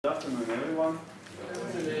Good afternoon, everyone.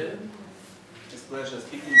 It's a pleasure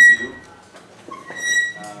speaking to you.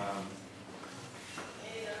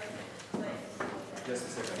 Just a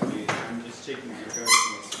second, please. I'm just checking if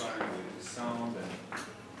everything is fine with the sound and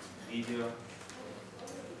video.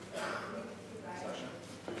 Sasha,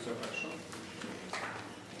 все хорошо?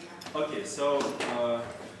 Okay, so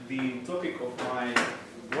the topic of my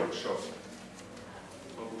workshop.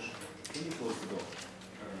 Can you close the door?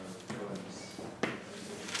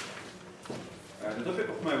 The topic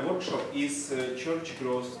of my workshop is church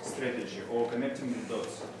growth strategy, or connecting the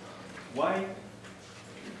dots. Why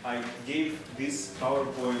I gave this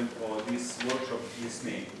PowerPoint or this workshop this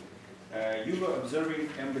name? You were observing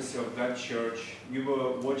Embassy of God Church, you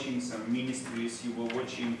were watching some ministries, you were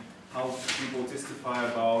watching how people testify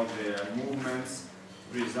about their movements,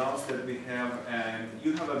 results that we have, and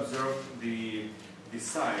you have observed the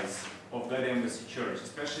size of that Embassy Church.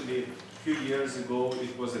 Especially a few years ago,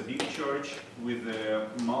 it was a big church with a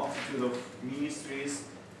multitude of ministries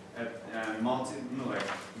and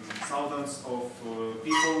thousands of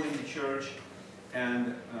people in the church.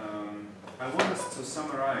 And I want us to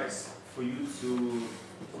summarize for you to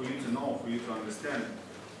know, for you to understand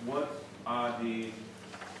what are the.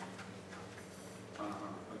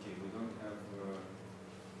 Okay,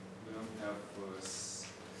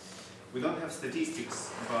 we don't have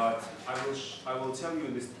statistics, but I will tell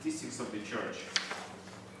you the statistics of the church.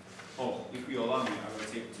 Oh, if you allow me, I will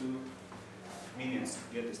take 2 minutes to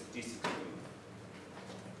get the statistics for you.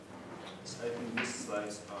 So I think these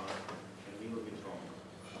slides are a little bit wrong.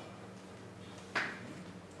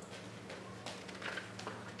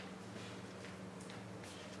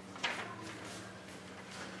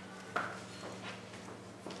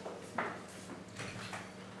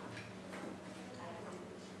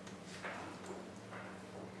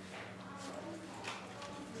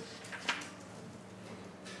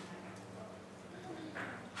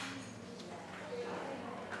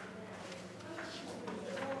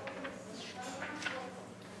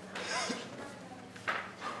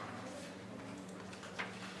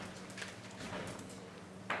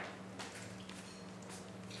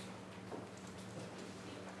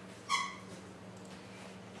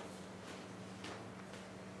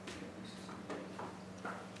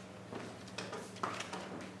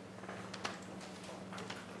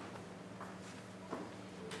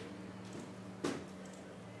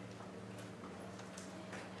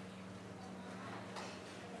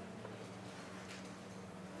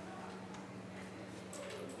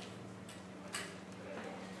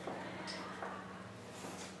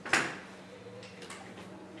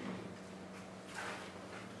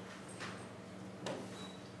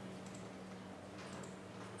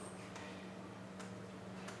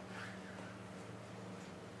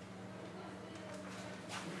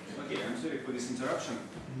 Okay, I'm sorry for this interruption.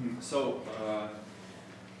 So,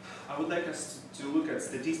 I would like us to look at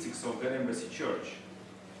statistics of that Embassy Church,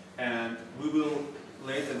 and we will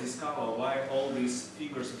later discover why all these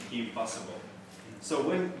figures became possible. So,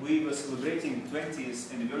 when we were celebrating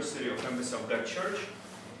 20th anniversary of Embassy of God Church,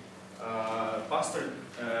 Pastor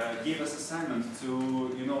gave us assignment to,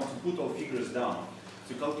 to put all figures down,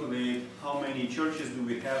 to calculate how many churches do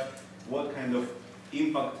we have, what kind of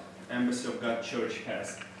impact Embassy of God Church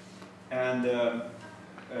has. And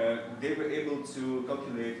they were able to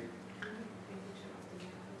calculate.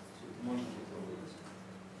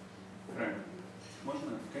 Frank,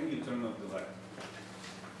 can you turn off the light?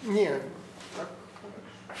 Нет.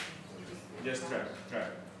 Just try.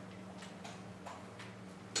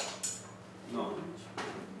 No.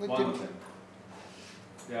 One of them.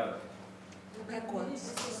 The other.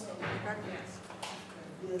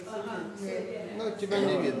 Ну, тебя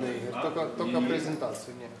не видно, Игорь, только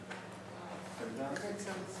презентацию нет.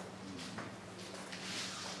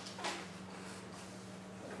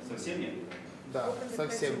 Совсем нет? Да,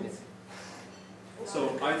 совсем нет. So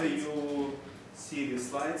either you see the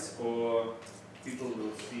slides or people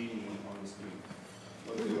will see me on the screen.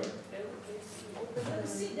 What do you like? They're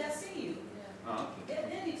seeing you. Okay.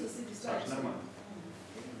 They need to see the slides.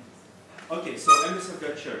 Okay, so Embassy of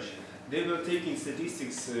God Church, they were taking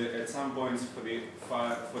statistics at some points for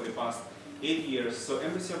the past 8 years. So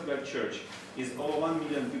Embassy of God Church is over 1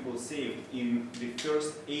 million people saved in the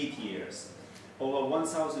first 8 years. Over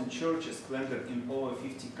 1,000 churches planted in over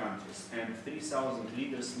 50 countries, and 3,000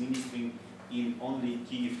 leaders ministering in only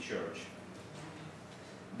Kyiv Church.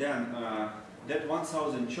 Then, that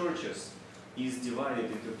 1,000 churches is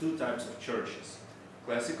divided into 2 types of churches: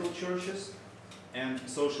 classical churches and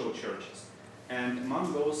social churches. And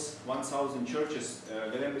among those 1,000 churches,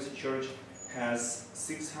 the Embassy Church has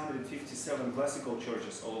 657 classical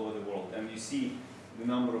churches all over the world. And you see the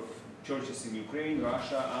number of churches in Ukraine,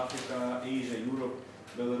 Russia, Africa, Asia, Europe,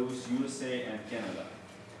 Belarus, USA, and Canada.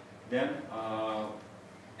 Then,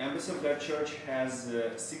 Embassy of God Church has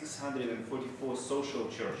 644 social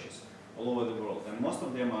churches all over the world, and most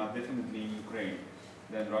of them are definitely in Ukraine.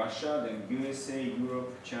 Then Russia, then USA,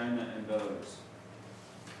 Europe, China, and Belarus.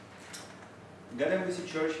 God Embassy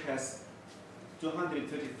Church has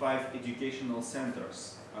 235 educational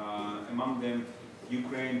centers. Among them,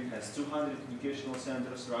 Ukraine has 200 educational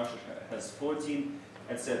centers, Russia has 14,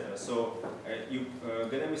 etc. So,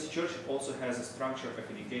 God Embassy Church also has a structure of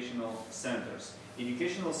educational centers.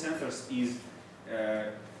 Educational centers is,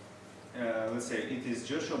 let's say, it is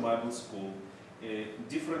Joshua Bible School,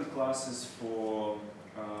 different classes for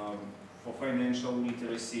financial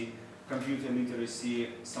literacy, computer literacy,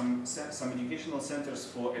 some educational centers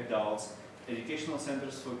for adults, educational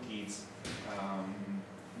centers for kids.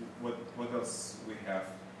 What else we have?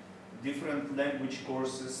 Different language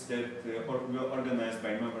courses that were organized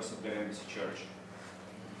by members of the Embassy Church.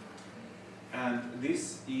 And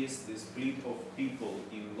this is the split of people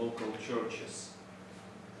in local churches.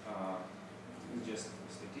 Just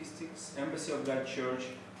statistics. Embassy of God Church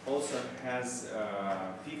also has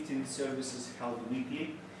 15 services held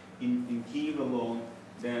weekly in Kyiv alone.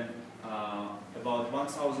 Then about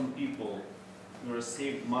 1,000 people were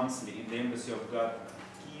saved monthly in the Embassy of God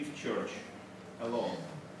Kyiv Church alone.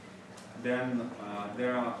 Then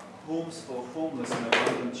there are homes for homeless and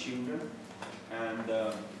abandoned children, and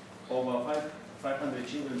over 500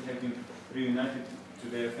 children have been reunited to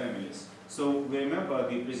their families. So we remember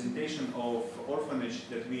the presentation of orphanage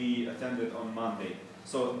that we attended on Monday.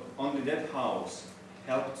 So only that house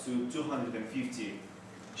helped to 250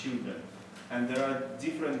 children. And there are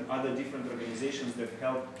other different organizations that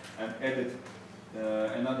helped and added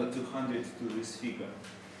another 200 to this figure.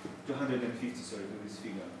 250, sorry, to this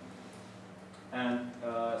figure. And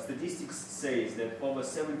statistics says that over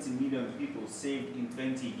 70 million people saved in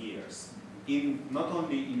 20 years. Not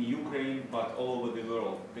only in Ukraine, but all over the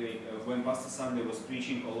world. When Pastor Sunday was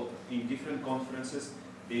preaching in different conferences,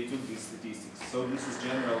 they took these statistics. So this is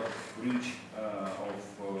general reach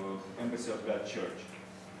of Embassy of God Church.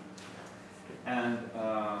 And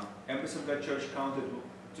Embassy of God Church counted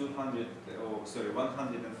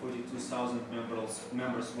 142,000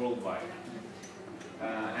 members worldwide.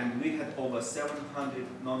 And we had over 700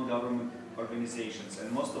 non-government organizations,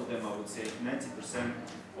 and most of them, I would say 90%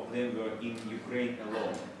 of them were in Ukraine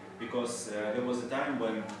alone, because there was a time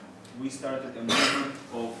when we started a movement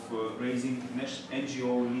of raising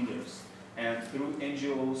NGO leaders, and through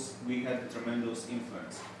NGOs we had tremendous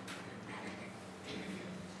influence.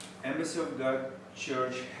 Embassy of God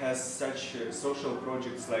Church has such social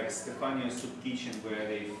projects like Stefania Soup Kitchen, where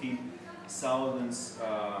they feed thousands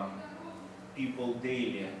people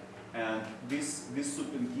daily, and this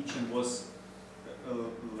soup and kitchen was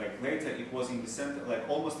like later it was in the center, like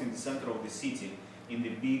almost in the center of the city, in the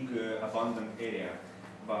big abandoned area,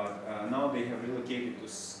 but now they have relocated to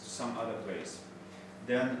some other place.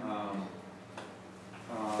 Then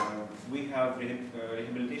we have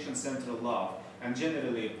rehabilitation center Love, and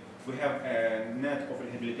generally we have a net of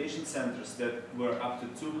rehabilitation centers that were up to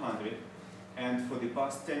 200, and for the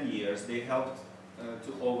past 10 years they helped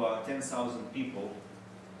to over 10,000 people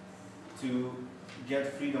to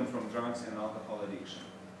get freedom from drugs and alcohol addiction.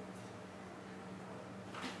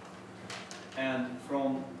 And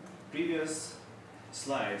from previous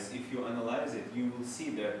slides, if you analyze it, you will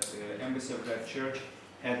see that Embassy of God Church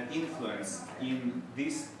had influence in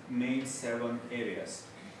these main 7 areas.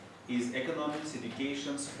 Is economics,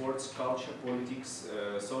 education, sports, culture, politics,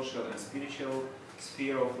 social and spiritual,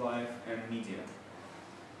 sphere of life, and media.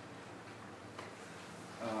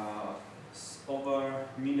 Over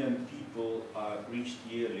 1 million people are reached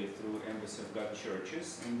yearly through Embassy of God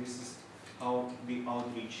churches, and this is how the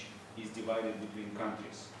outreach is divided between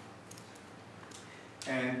countries.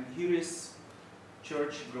 And here is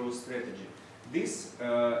church growth strategy. This,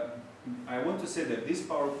 I want to say that this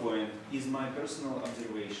PowerPoint is my personal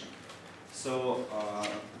observation. So,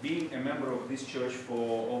 being a member of this church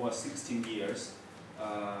for over 16 years,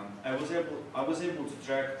 I was able to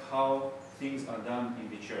track how things are done in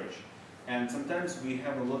the church. And sometimes we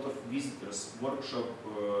have a lot of visitors, workshop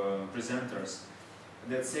presenters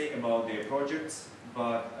that say about their projects,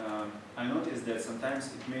 but I noticed that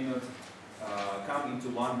sometimes it may not come into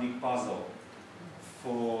one big puzzle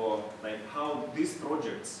for like how these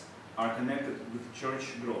projects are connected with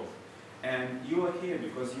church growth. And you are here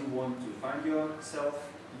because you want to find yourself,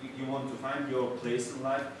 you want to find your place in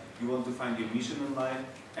life, you want to find your mission in life,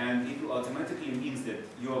 and it automatically means that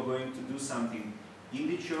you are going to do something in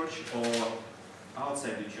the church or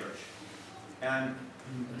outside the church. And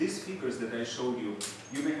these figures that I showed you,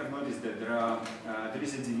 you may have noticed that there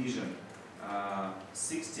is a division.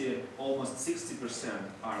 Almost 60%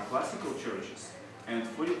 are classical churches, and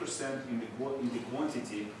 40% in the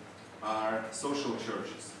quantity are social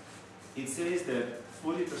churches. It says that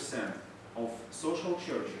 40% of social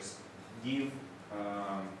churches give,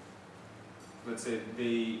 let's say,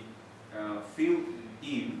 they fill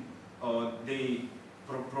in, or they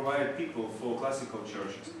provide people for classical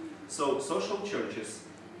churches. So social churches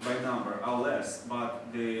by number are less,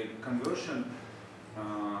 but the conversion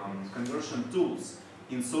tools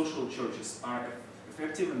in social churches are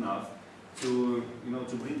effective enough to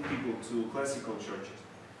bring people to classical churches.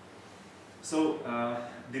 So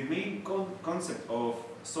the main concept of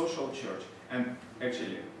social church, and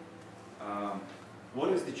actually, what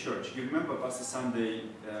is the church? You remember Pastor Sunday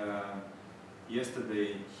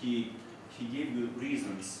yesterday? He gave you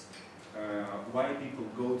reasons why people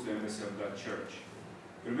go to Embassy of God Church.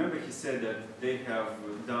 You remember he said that they have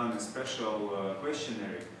done a special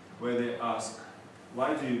questionnaire where they ask,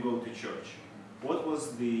 why do you go to church? What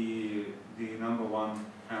was the number one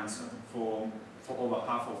answer for over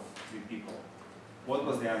half of the people? What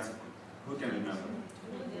was the answer? Who can remember?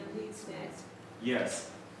 Yes.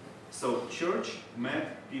 So church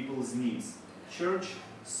met people's needs. Church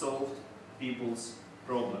solved people's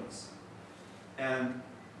problems. And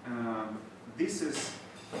this is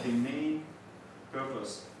the main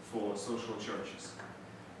purpose for social churches.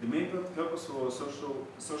 The main purpose for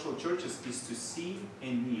social churches is to see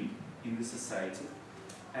a need in the society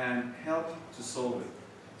and help to solve it.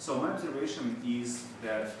 So my observation is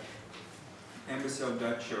that Embassy of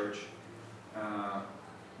God Church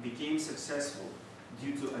became successful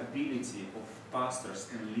due to ability of pastors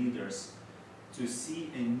and leaders to see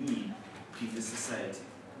a need in the society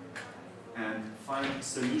and find a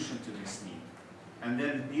solution to this need, and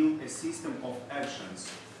then build a system of actions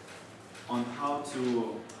on how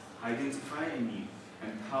to identify a need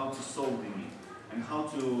and how to solve the need and how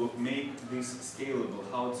to make this scalable,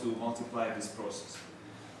 how to multiply this process.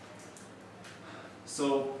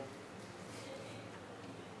 So,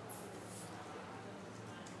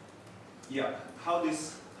 yeah, how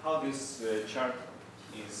this chart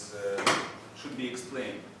is should be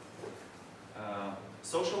explained.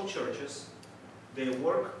 Social churches, they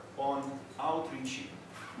work on outreach.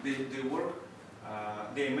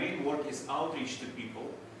 Their main work is outreach to people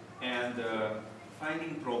and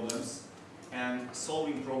finding problems and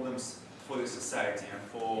solving problems for the society and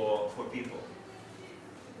for people.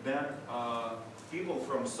 Then people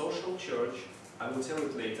from social church, I will tell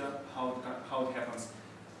it later how it happens.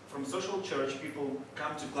 From social church, people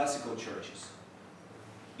come to classical churches.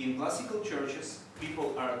 In classical churches,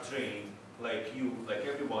 people are trained, like you, like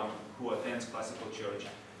everyone who attends classical church.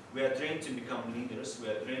 We are trained to become leaders, we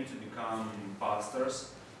are trained to become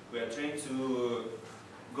pastors, we are trained to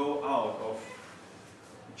go out of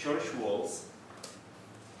church walls,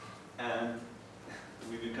 and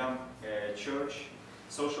we become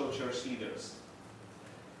social church leaders.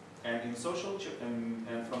 And in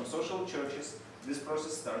and from social churches, this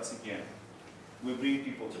process starts again. We bring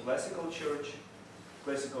people to classical church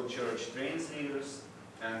trains leaders,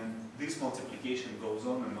 and this multiplication goes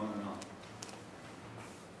on and on and on.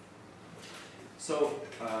 So,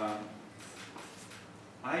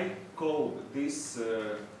 I call this,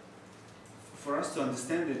 for us to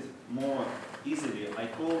understand it more easily, I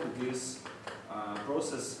call this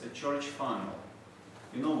process a church funnel.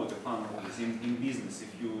 You know what a funnel is in business.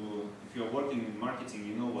 If you're working in marketing,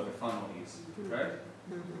 you know what a funnel is, right?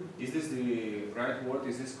 Is this the right word?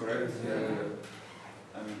 Is this correct?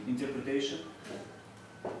 Interpretation?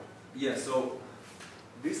 Yeah, so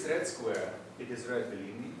this red square, it is red,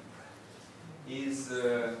 believe me, is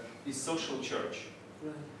social church.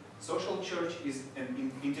 Social church is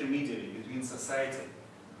an intermediary between society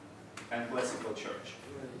and classical church.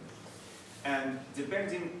 And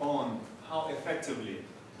depending on how effectively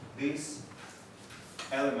these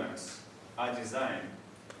elements are designed,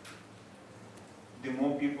 the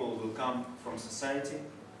more people will come from society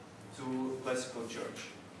to classical church.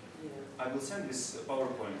 I will send this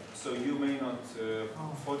PowerPoint, so you may not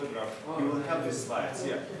photograph, you will have these slides,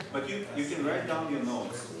 yeah. But you can write down your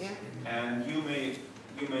notes, and you may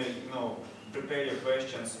prepare your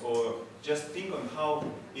questions, or just think on how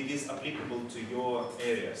it is applicable to your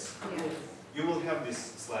areas. You will have these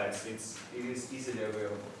slides, it is easily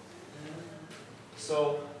available.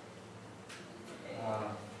 So,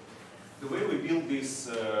 the way we build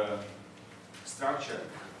this structure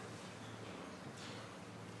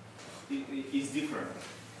is different,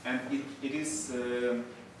 and it is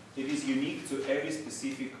unique to every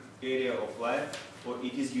specific area of life or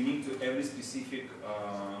it is unique to every specific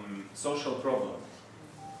social problem.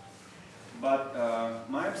 But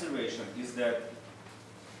my observation is that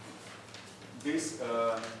this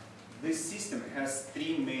system has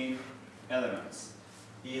three main elements.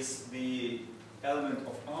 Is the element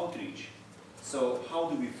of outreach. So how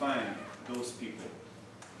do we find those people?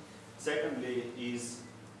 Secondly is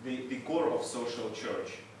the core of social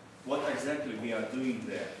church. What exactly we are doing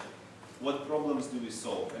there? What problems do we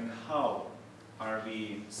solve, and how are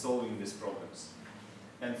we solving these problems?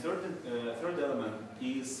 And third element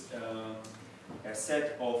is a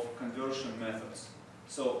set of conversion methods.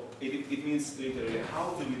 So it means literally,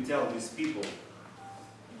 how do we tell these people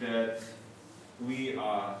that we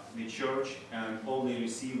are the church and all they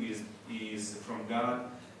receive is from God,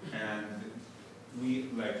 and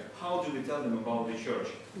how do we tell them about the church?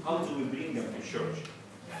 How do we bring them to church?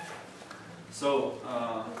 So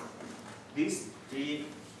these three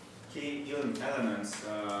key elements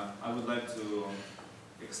I would like to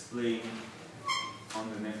explain on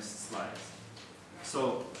the next slide.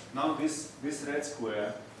 So now this red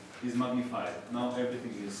square is magnified. Now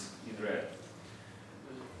everything is in red.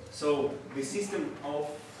 So the system of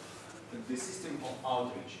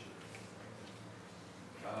outreach.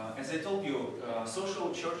 As I told you,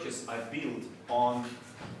 social churches are built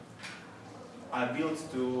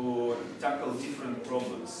to tackle different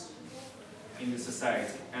problems in the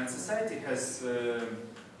society, and society has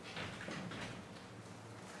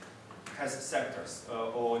sectors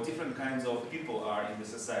or different kinds of people are in the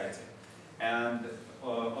society, and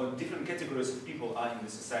or different categories of people are in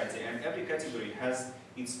the society, and every category has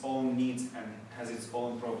its own needs and has its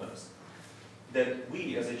own problems that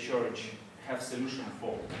we as a church have solution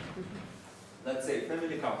for. Let's say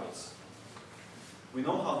family couples. We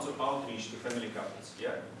know how to outreach to family couples,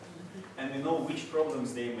 yeah? And we know which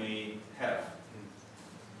problems they may have.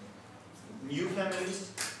 New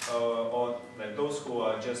families, or like those who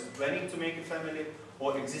are just planning to make a family,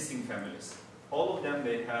 or existing families. All of them,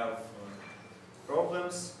 they have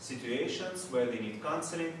problems, situations where they need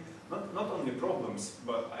counseling. Not only problems,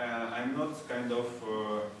 but I'm not kind of,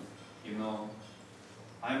 you know,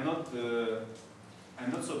 I'm not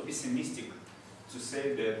so pessimistic to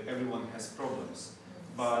say that everyone has problems.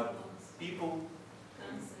 But people,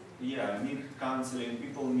 yeah, need counseling.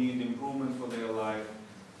 People need improvement for their life.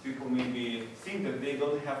 People maybe think that they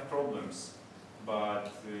don't have problems,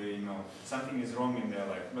 but you know, something is wrong in their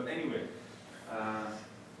life. But anyway,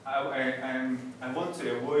 I want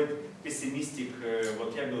to avoid pessimistic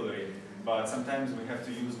vocabulary, but sometimes we have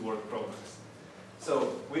to use word problems.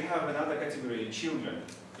 So we have another category, children.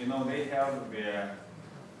 You know, they have their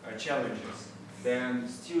challenges. Then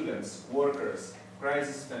students, workers,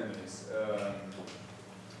 crisis families,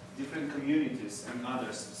 different communities and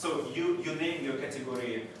others. So you name your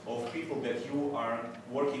category of people that you are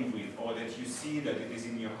working with, or that you see that it is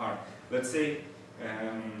in your heart. Let's say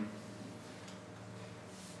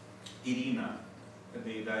Irina,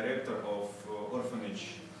 the director of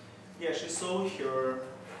orphanage. Yeah, she saw her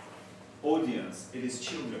audience. It is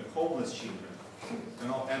children, homeless children, you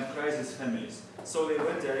know, and crisis families. So they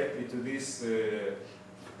went directly to this,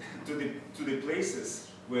 to the places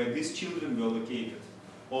where these children were located,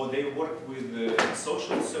 or they worked with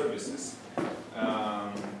social services,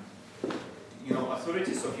 you know,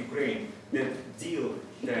 authorities of Ukraine that deal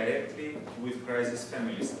directly with crisis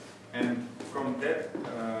families. And from that,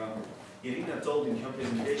 Irina told in her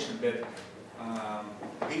presentation that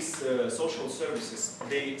these social services,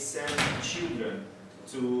 they send children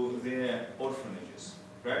to their orphanages,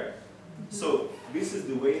 right? So this is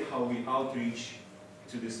the way how we outreach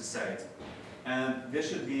to the society. And there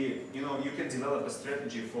should be, you know, you can develop a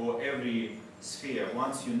strategy for every sphere.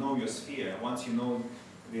 Once you know your sphere, once you know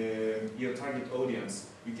your target audience,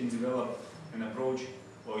 you can develop an approach,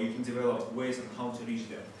 or you can develop ways on how to reach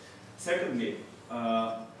them. Secondly,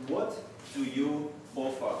 what do you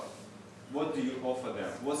offer? What do you offer them?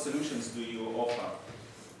 What solutions do you offer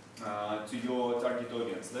to your target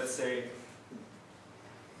audience? Let's say,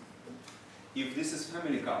 if this is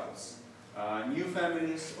family couples, new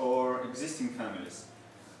families or existing families.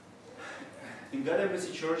 In God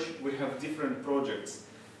Embassy Church, we have different projects,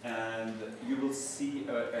 and you will see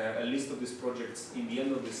a list of these projects in the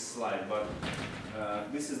end of this slide, but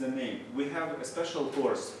this is the name. We have a special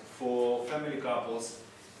course for family couples,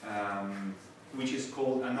 which is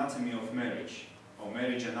called Anatomy of Marriage, or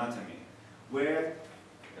Marriage Anatomy, where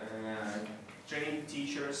trained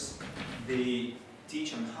teachers, they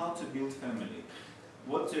teach on how to build family,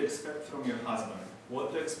 what to expect from your husband,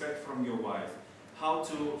 what to expect from your wife, how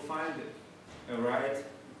to find a right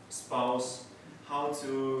spouse, how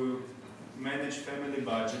to manage family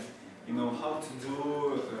budget, you know, how to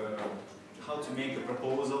do, how to make a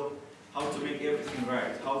proposal, how to make everything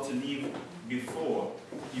right, how to live before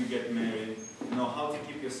you get married, you know, how to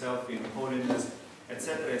keep yourself in holiness,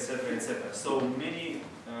 etc., etc., etc. So many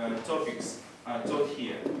topics are taught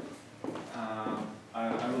here.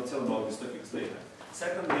 I will tell about these topics later.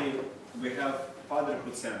 Secondly, we have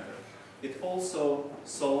Fatherhood Center. It also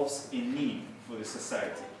solves a need for the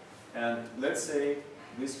society. And let's say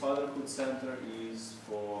this Fatherhood Center is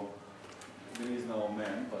for, there is no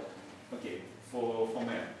man, but okay, for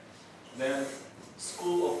men. Then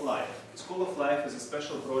School of Life. School of Life is a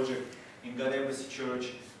special project in God Embassy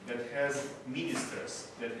Church that has ministers,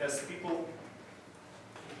 that has people,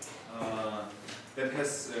 that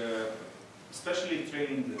has specially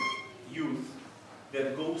trained youth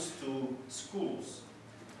that goes to schools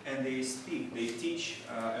and they speak, they teach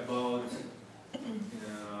about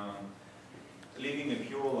living a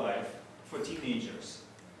pure life for teenagers,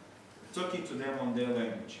 talking to them on their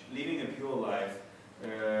language, living a pure life,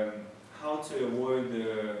 how to avoid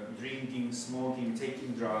drinking, smoking,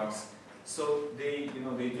 taking drugs. So they, you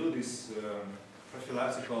know, they do these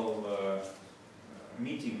prophylactical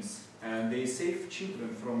meetings and they save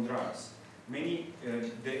children from drugs. Many,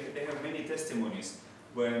 they have many testimonies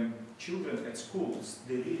when children at schools,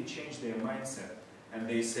 they really change their mindset and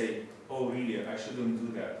they say, oh really, I shouldn't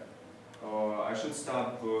do that. Or I should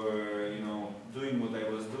stop, you know, doing what I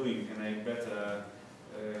was doing and I better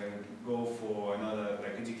go for another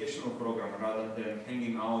like educational program rather than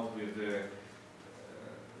hanging out with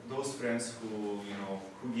those friends who, you know,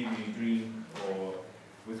 who give me drink or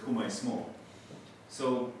with whom I smoke.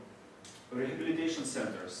 So rehabilitation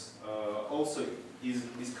centers also is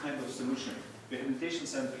this kind of solution. Rehabilitation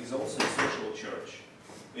center is also a social church.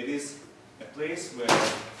 It is a place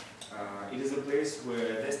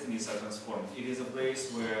where destinies are transformed. It is a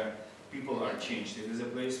place where people are changed. It is a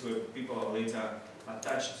place where people are later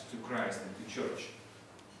attached to Christ and to church.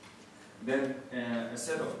 Then a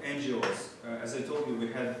set of NGOs. As I told you, we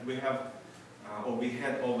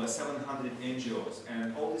had over 700 NGOs,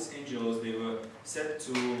 and all these NGOs, they were set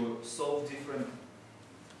to solve different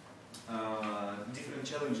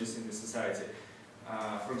challenges in the society.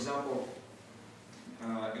 For example,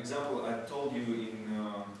 I told you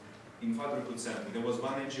in Fatherhood Center, there was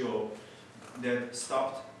one NGO that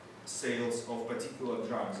stopped sales of particular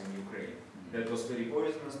drugs in Ukraine. That was very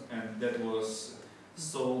poisonous and that was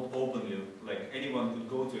sold openly, like anyone could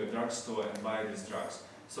go to a drugstore and buy these drugs.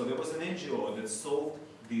 So there was an NGO that solved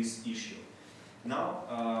this issue.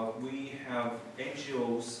 Now we have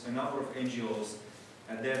NGOs, a number of NGOs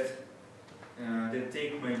that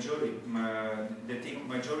take majority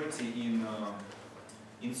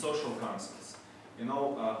in social councils. You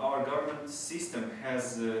know, our government system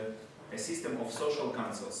has a system of social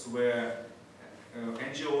councils where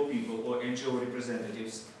NGO people or NGO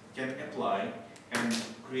representatives can apply and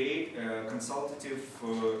create a consultative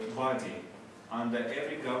body under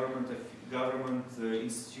every government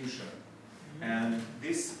institution. And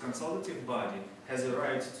this consultative body has a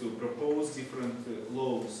right to propose different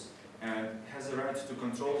laws and has a right to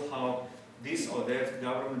control how this or that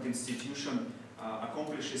government institution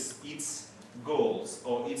accomplishes its goals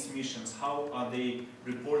or its missions. How are they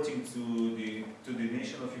reporting to the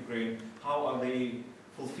nation of Ukraine? How are they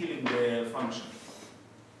fulfilling their function?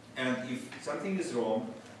 And if something is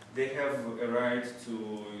wrong, they have a right to,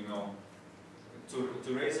 you know,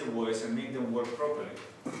 to raise a voice and make them work properly.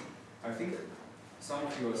 I think some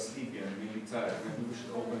of you are sleepy and really tired. Maybe we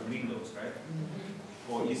should open windows, right?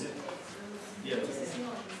 Or is it? Yeah, to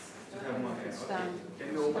have more hands. Okay.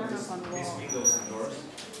 Can we open these windows and doors?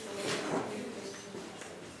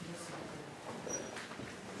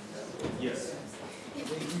 Yes.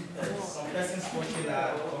 Some persons watching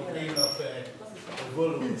are complaining of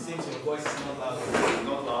volume. It seems your voice is not loud.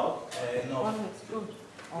 Not loud? No.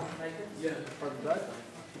 Yeah.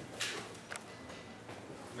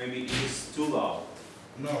 Maybe it is too loud.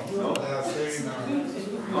 No, that's very loud.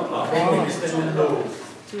 Not loud. Volume is too low.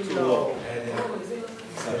 Too low.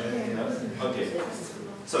 Okay.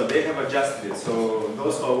 So they have adjusted it. So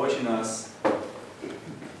those who are watching us,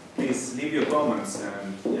 please leave your comments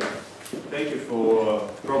and yeah. Thank you for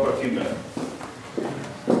proper feedback.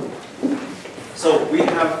 So we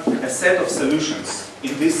have a set of solutions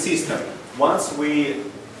in this system. Once we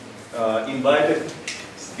invited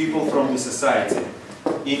people from the society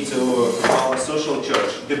into our social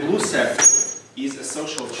church, the blue set is a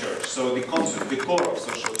social church. So the concept, the core of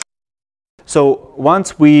social church. So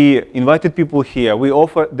once we invited people here, we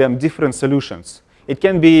offer them different solutions. It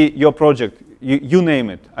can be your project, you name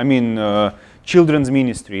it. I mean, children's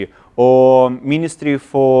ministry or ministry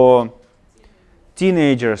for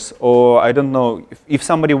teenagers, or I don't know, if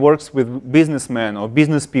somebody works with businessmen or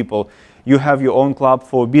business people, you have your own club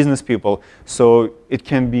for business people. So it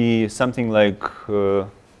can be something like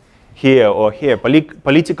here or here,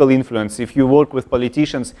 political influence. If you work with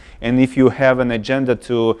politicians and if you have an agenda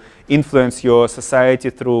to influence your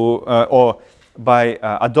society through or by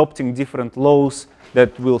adopting different laws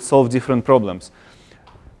that will solve different problems.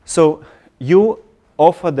 So you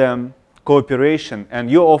offer them cooperation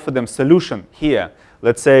and you offer them solution here.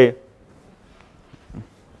 Let's say,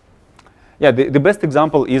 yeah, the best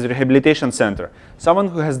example is rehabilitation center. Someone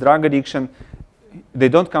who has drug addiction, they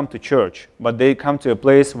don't come to church, but they come to a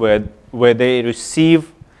place where they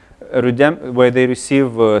receive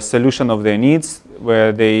a solution of their needs,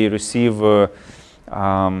 where they receive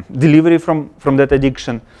delivery from that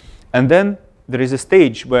addiction. And then there is a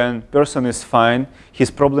stage when person is fine,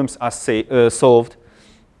 his problems are solved,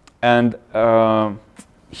 and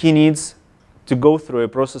he needs to go through a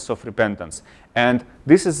process of repentance. And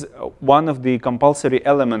this is one of the compulsory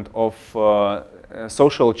elements of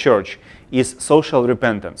social church, is social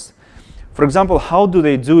repentance. For example, how do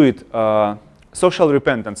they do it? Social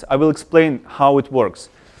repentance. I will explain how it works.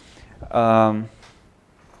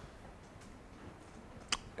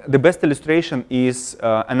 The best illustration is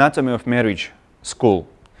Anatomy of Marriage school.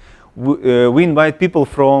 We invite people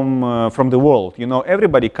from the world. You know,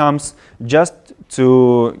 everybody comes just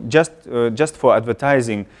for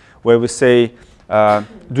advertising, where we say,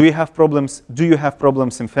 do you have problems? Do you have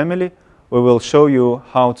problems in family? We will show you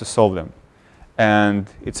how to solve them. And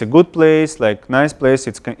it's a good place, like nice place.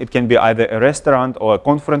 It can be either a restaurant or a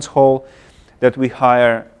conference hall that we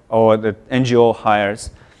hire or that NGO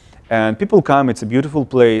hires. And people come, it's a beautiful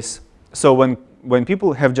place. So when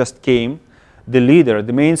people have just came, the leader,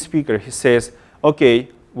 the main speaker, he says, okay,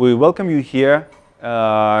 we welcome you here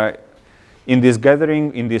in this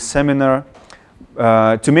gathering, in this seminar.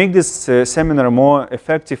 To make this seminar more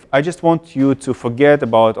effective, I just want you to forget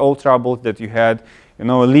about all troubles that you had. You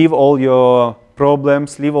know, leave all your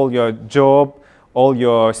problems, leave all your job, all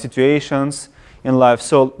your situations in life.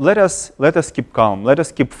 So let us keep calm. Let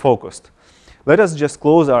us keep focused. Let us just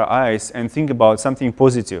close our eyes and think about something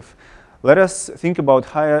positive. Let us think about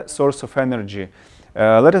higher source of energy.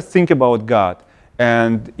 Let us think about God.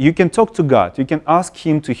 And you can talk to God. You can ask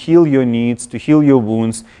Him to heal your needs, to heal your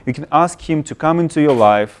wounds. You can ask Him to come into your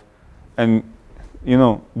life. And, you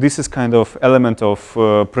know, this is kind of element of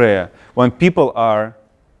prayer. When people are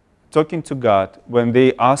talking to God, when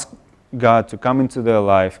they ask God to come into their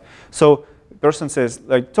life. So the person says,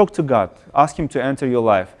 like, talk to God. Ask Him to enter your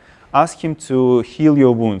life. Ask Him to heal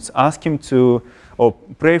your wounds. Ask Him to, or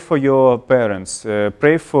pray for your parents.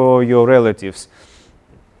 Pray for your relatives.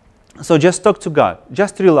 So just talk to God.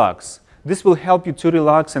 Just relax. This will help you to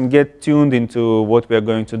relax and get tuned into what we are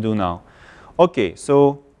going to do now. Okay,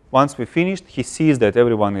 so once we finished, he sees that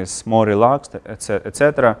everyone is more relaxed,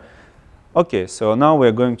 etc. Okay, so now we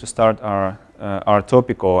are going to start our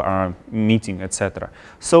topic or our meeting, etc.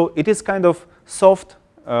 So it is kind of soft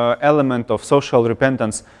element of social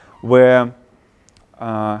repentance where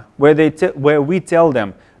we tell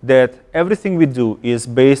them that everything we do is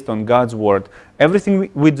based on God's word. Everything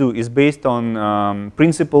we do is based on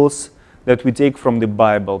principles that we take from the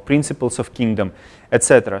Bible, principles of kingdom,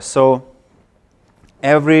 etc. So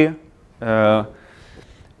every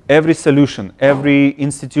solution, every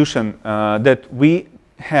institution that we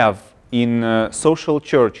have in social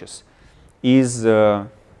churches is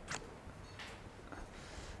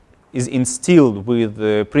instilled with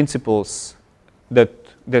the principles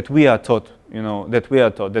that we are taught,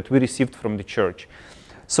 that we received from the church.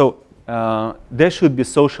 So there should be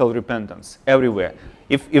social repentance everywhere.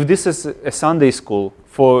 If this is a Sunday school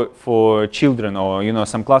for children, or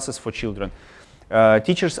some classes for children,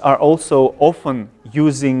 teachers are also often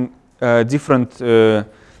using different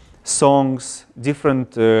songs,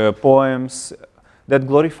 different poems that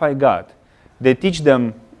glorify God. They teach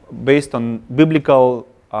them based on biblical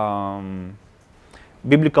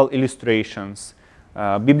illustrations,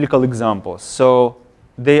 biblical examples. So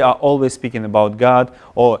they are always speaking about God,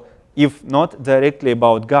 or if not directly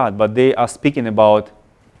about God, but they are speaking about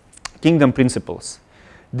kingdom principles.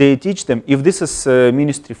 They teach them, if this is a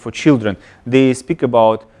ministry for children, they speak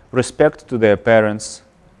about respect to their parents,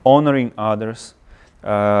 honoring others,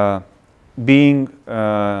 being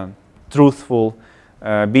truthful,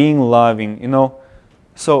 being loving,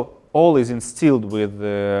 So all is instilled with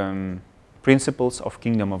the principles of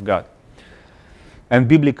kingdom of God and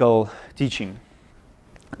biblical teaching.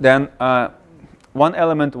 Then one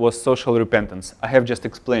element was social repentance. I have just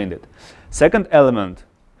explained it. Second element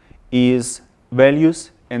is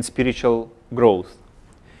values and spiritual growth.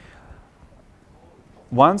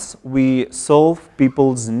 once we solve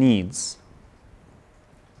people's needs,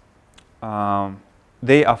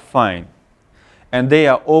 they are fine, and they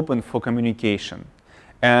are open for communication.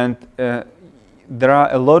 And there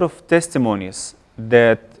are a lot of testimonies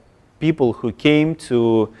that people who came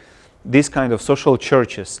to these kind of social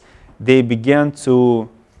churches, they began to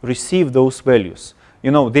receive those values. You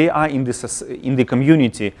know, they are in the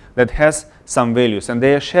community that has some values, and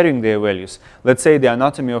they are sharing their values. Let's say the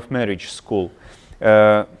anatomy of marriage school.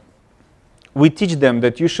 We teach them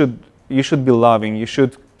that you should be loving. You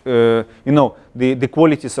should, you know, the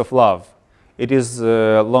qualities of love. It is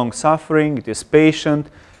long-suffering. It is patient,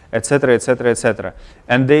 etc., etc., etc.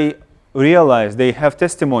 And they realize, they have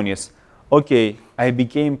testimonies. Okay, I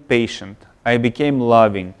became patient. I became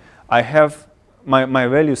loving. I have my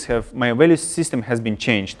value system has been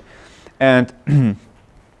changed. And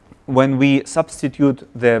when we substitute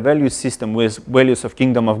the value system with values of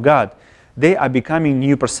Kingdom of God, they are becoming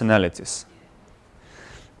new personalities.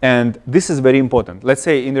 And this is very important. Let's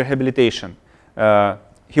say in rehabilitation,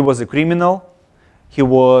 he was a criminal, he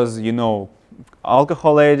was, you know,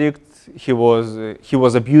 alcohol addict, he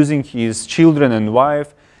was abusing his children and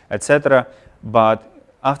wife, etc. But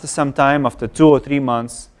after some time, after 2 or 3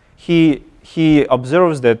 months, he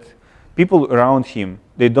observes that people around him,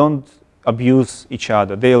 they don't abuse each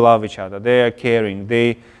other, they love each other, they are caring,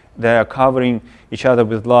 they are covering each other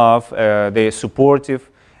with love, they are supportive,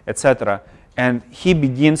 etc. And he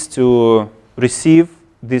begins to receive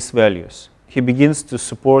these values. He begins to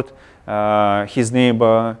support his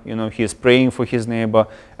neighbor, you know, he is praying for his neighbor,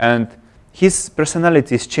 and his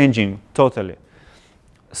personality is changing totally.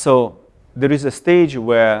 So there is a stage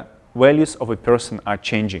where values of a person are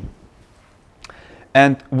changing.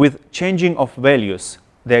 And with changing of values,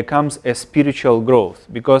 there comes a spiritual growth,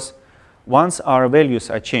 because once our values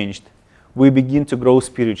are changed, we begin to grow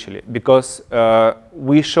spiritually, because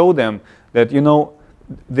we show them that, you know,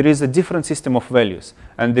 there is a different system of values,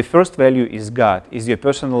 and the first value is God, is your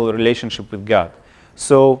personal relationship with God.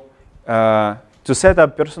 So to set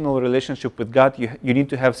up personal relationship with God, you need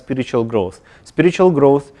to have spiritual growth. Spiritual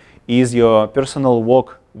growth is your personal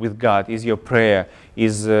walk with God, is your prayer,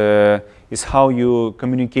 is how you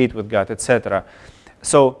communicate with God, etc.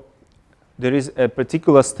 So there is a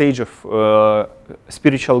particular stage of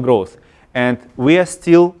spiritual growth, and we are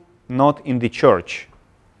still not in the church.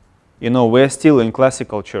 You know, we are still in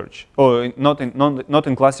classical church, or not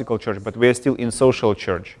in classical church, but we are still in social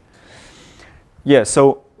church. Yeah,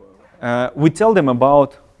 so we tell them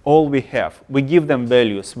about all we have. We give them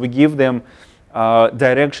values. We give them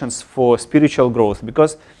directions for spiritual growth,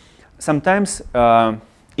 because sometimes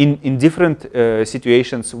in different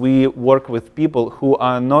situations we work with people who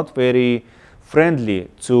are not very friendly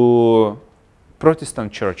to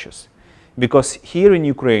Protestant churches, because here in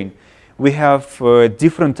Ukraine we have a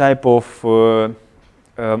different type of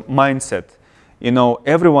mindset. You know,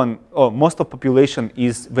 everyone, most of the population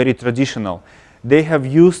is very traditional. They have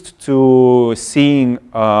used to seeing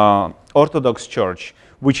Orthodox church,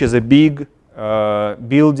 which is a big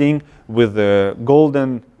building with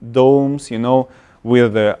golden domes, you know,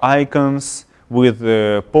 with icons, with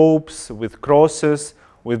popes, with crosses,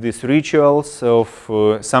 with these rituals of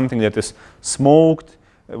something that is smoked,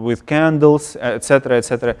 with candles, etc.,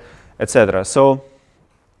 etc., etc. So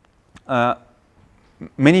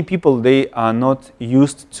many people, they are not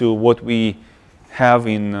used to what we have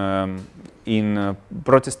in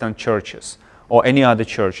Protestant churches or any other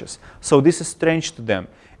churches. So this is strange to them,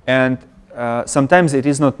 and sometimes it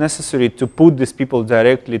is not necessary to put these people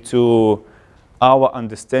directly to our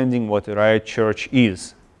understanding what the right church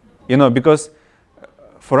is, you know, because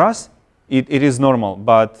for us it is normal,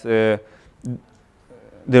 but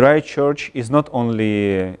the right church is not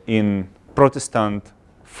only in Protestant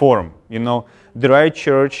form, you know. The right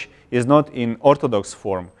church is not in Orthodox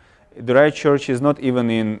form. The right church is not even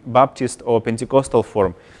in Baptist or Pentecostal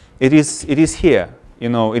form. It is here, you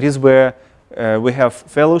know. It is where we have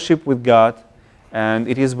fellowship with God, and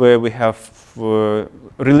it is where we have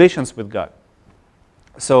relations with God.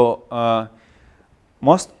 So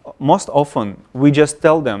most often we just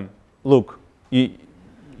tell them, look, you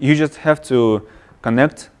just have to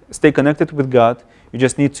stay connected with God. You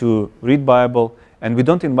just need to read Bible, and we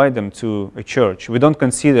don't invite them to a church. We don't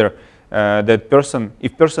consider that person,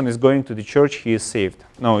 if person is going to the church, he is saved.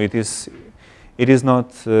 No, it is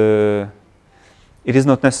not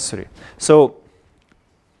necessary. So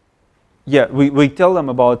yeah, we tell them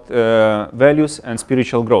about values and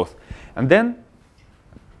spiritual growth, and then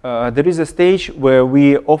there is a stage where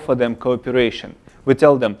we offer them cooperation. We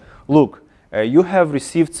tell them, look, you have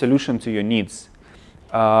received solution to your needs.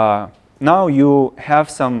 now you have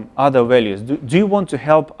some other values. Do you want to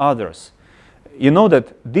help others? You know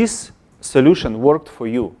that this solution worked for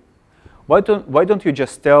you. Why don't you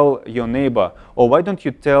just tell your neighbor, or why don't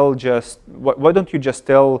you just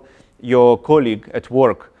tell your colleague at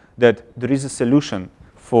work that there is a solution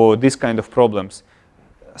for this kind of problems?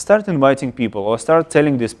 Start inviting people, or start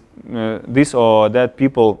telling this or that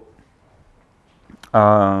people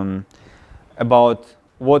about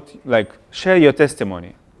what, like, share your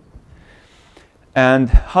testimony. And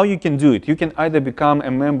how you can do it? You can either become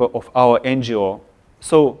a member of our NGO.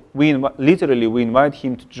 So we invite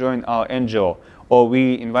him to join our NGO, or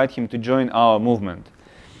we invite him to join our movement.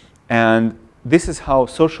 And this is how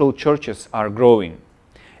social churches are growing.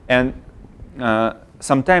 And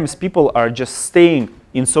sometimes people are just staying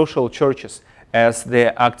in social churches as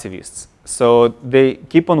their activists. So they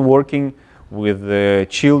keep on working with the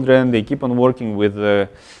children, they keep on working with the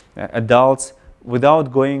adults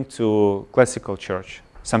without going to classical church.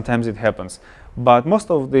 Sometimes it happens. But most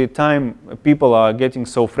of the time, people are getting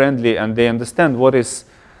so friendly and they understand what is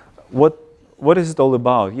it all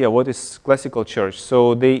about? Yeah, what is classical church?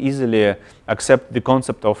 So they easily accept the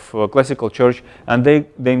concept of classical church, and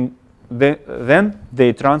then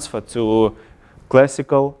they transfer to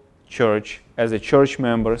classical church as a church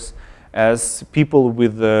members, as people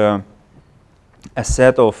with a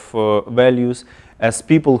set of values, as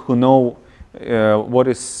people who know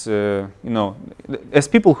as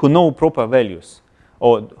people who know proper values,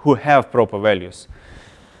 or who have proper values.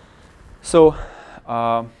 So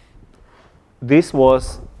this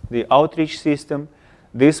was the outreach system,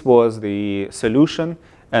 this was the solution,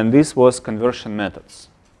 and this was conversion methods.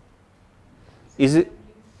 Is it?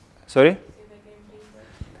 Sorry?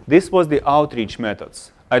 This was the outreach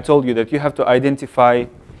methods. I told you that you have to identify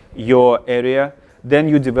your area, then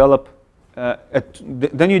you develop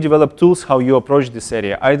tools how you approach this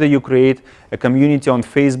area. Either you create a community on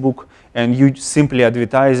Facebook and you simply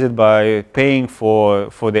advertise it by paying for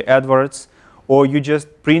the adverts, or you just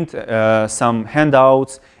print some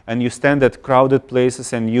handouts and you stand at crowded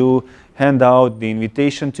places and you hand out the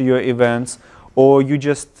invitation to your events, or you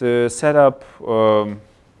just set up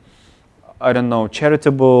I don't know,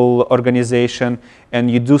 charitable organization, and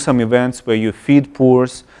you do some events where you feed poor,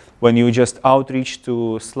 when you just outreach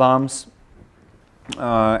to slums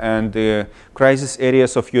and the crisis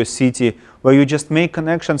areas of your city, where you just make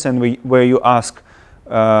connections and where you ask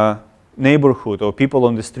neighborhood or people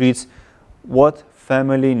on the streets, what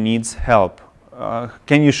family needs help?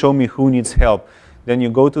 Can you show me who needs help? Then you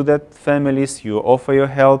go to that families, you offer your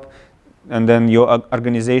help, and then your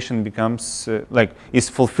organization becomes is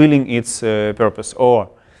fulfilling its purpose. Or,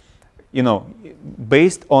 you know,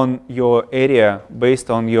 based on your area,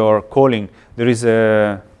 based on your calling, there is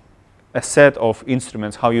a set of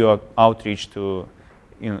instruments how you outreach to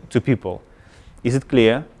people. Is it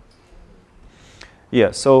clear?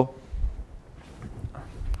 Yeah. So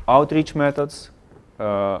outreach methods,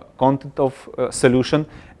 content of solution,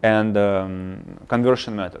 and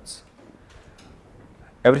conversion methods.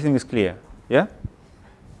 Everything is clear, yeah?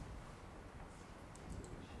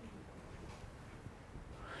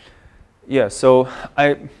 Yeah, so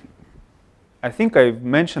I think I've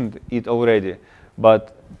mentioned it already,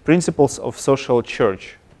 but principles of social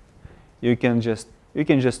church, you can just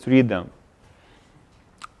read them.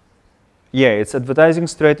 Yeah, it's advertising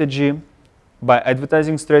strategy. By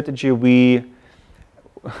advertising strategy,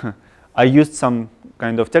 I used some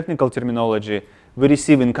kind of technical terminology. We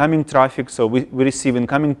receive incoming traffic, so we receive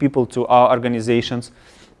incoming people to our organizations.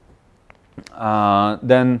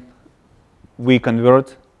 Then we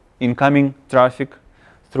convert incoming traffic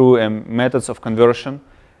through methods of conversion.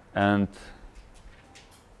 And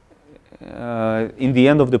in the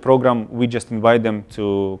end of the program, we just invite them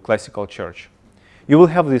to classical church. You will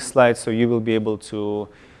have these slides, so you will be able to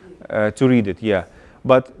read it, yeah.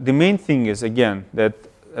 But the main thing is, again, that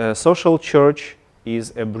social church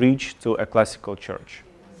is a bridge to a classical church.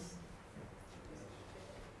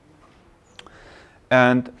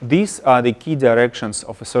 And these are the key directions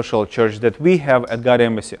of a social church that we have at God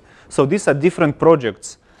Embassy. So these are different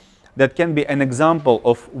projects that can be an example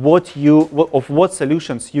of what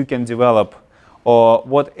solutions you can develop, or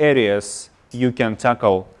what areas you can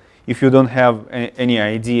tackle if you don't have any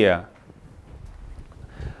idea.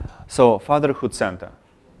 So fatherhood center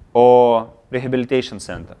or rehabilitation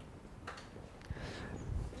center.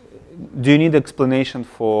 Do you need explanation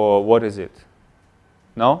for what is it?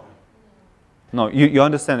 No? No, you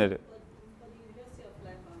understand it?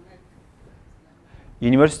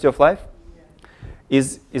 University of Life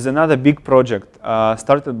is another big project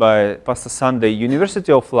started by Pastor Sunday.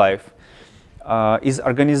 University of Life is an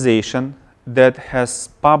organization that has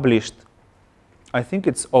published I think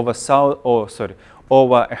it's over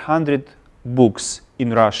over 100 books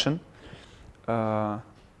in Russian.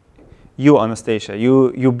 You, Anastasia,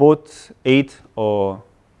 you bought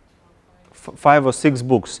 5 or 6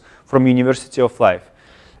 books from University of Life.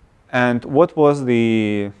 And what was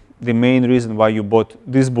the main reason why you bought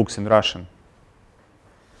these books in Russian?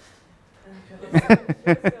 I was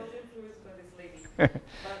influenced by this lady. But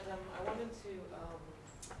I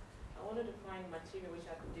wanted to find material which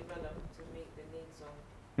I could develop to meet the needs of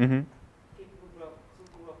people who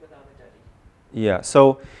grew up without a daddy. Yeah,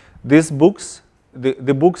 so these books,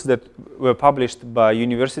 the books that were published by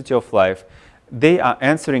University of Life, they are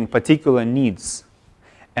answering particular needs.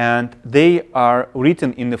 And they are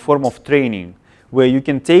written in the form of training, where you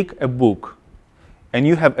can take a book and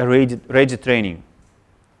you have a ready training.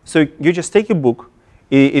 So you just take a book.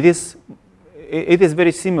 It is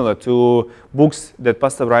very similar to books that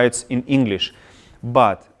Pastor writes in English.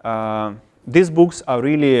 But these books are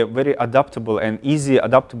really very adaptable and easy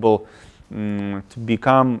adaptable to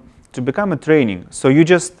become a training. So you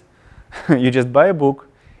just buy a book,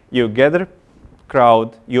 you gather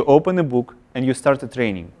crowd, you open a book, and you start a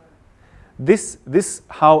training. This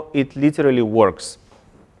how it literally works.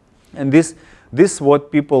 And this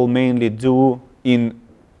what people mainly do in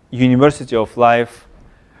University of Life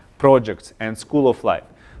projects and School of Life.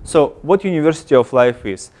 So what University of Life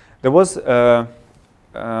is? There is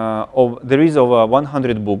over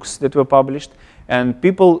 100 books that were published, and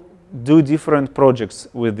people do different projects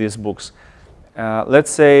with these books.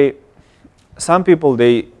 Let's say some people,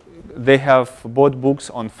 they have bought books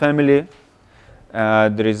on family.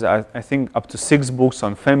 There is, I think, up to 6 books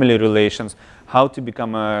on family relations, how to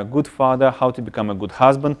become a good father, how to become a good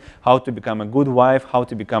husband, how to become a good wife, how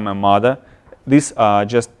to become a mother. These are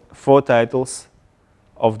just 4 titles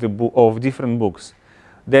of different books.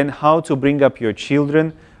 Then how to bring up your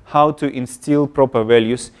children, how to instill proper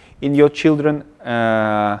values in your children,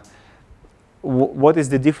 what is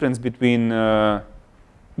the difference between a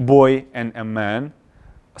boy and a man.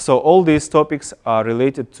 So all these topics are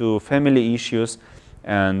related to family issues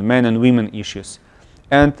and men and women issues.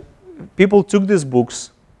 And people took these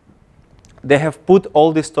books, they have put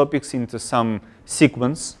all these topics into some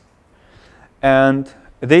sequence, and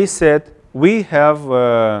they said, we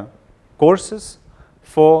have courses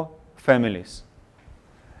for families.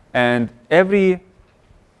 And every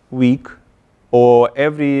week or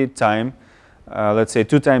every time, let's say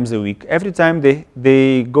 2 times a week, every time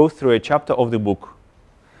they go through a chapter of the book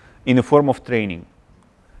in the form of training.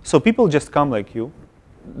 So people just come like you.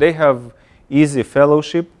 They have easy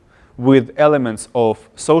fellowship with elements of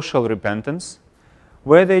social repentance,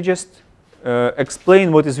 where they just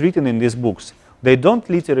explain what is written in these books. They don't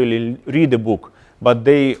literally read the book, but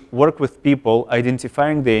they work with people,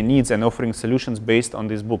 identifying their needs and offering solutions based on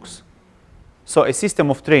these books. So a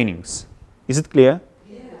system of trainings. Is it clear?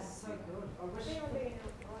 Yes.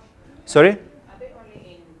 Sorry? Are they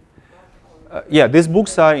only in Yeah, these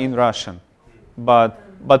books are in Russian, but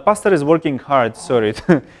Pastor is working hard. Sorry,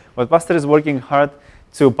 but Pastor is working hard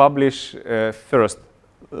to publish first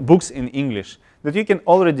books in English that you can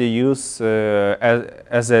already use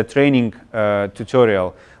as a training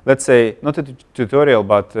tutorial. Let's say not a tutorial,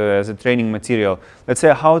 but as a training material. Let's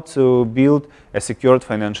say how to build a secured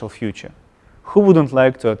financial future. Who wouldn't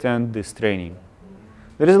like to attend this training?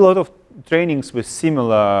 There is a lot of trainings with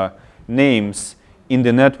similar names in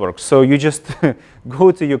the network. So you just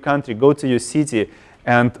go to your country, go to your city,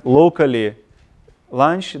 and locally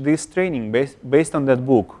launch this training based on that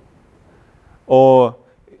book. Or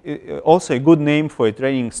also a good name for a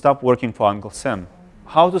training, Stop Working for Uncle Sam.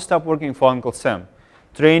 How to stop working for Uncle Sam.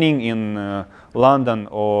 Training in London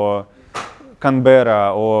or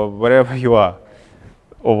Canberra or wherever you are.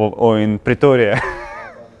 Or in Pretoria,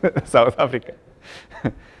 South Africa.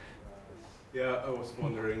 Yeah, I was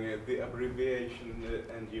wondering, the abbreviation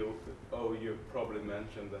NGO, you probably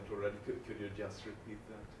mentioned that already. Could you just repeat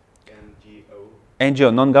that? NGO?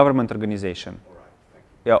 NGO, non-government organization. All right, thank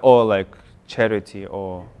you. Yeah, or like charity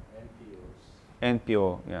or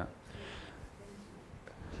NPO, yeah.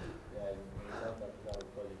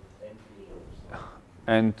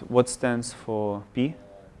 And what stands for P?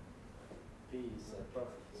 P is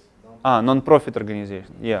profits. Non-profit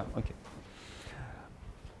organization. Yeah, okay.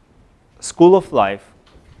 School of Life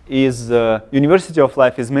is, University of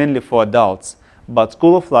Life is mainly for adults, but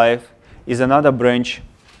School of Life is another branch.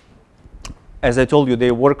 As I told you,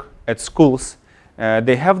 they work at schools.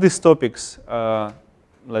 They have these topics,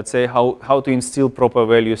 let's say how to instill proper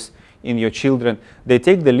values in your children. They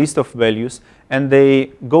take the list of values and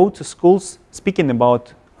they go to schools speaking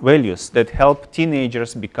about values that help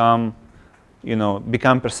teenagers become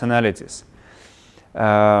personalities.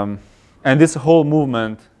 And this whole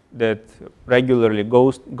movement that regularly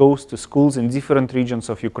goes to schools in different regions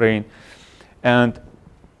of Ukraine, and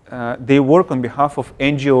they work on behalf of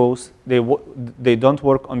NGOs. They don't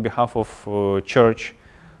work on behalf of church,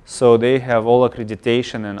 so they have all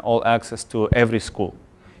accreditation and all access to every school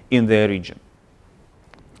in their region.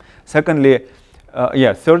 Secondly,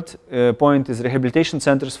 third point is rehabilitation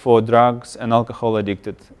centers for drugs and alcohol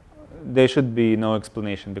addicted. There should be no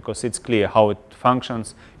explanation because it's clear how it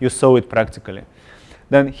functions. You saw it practically.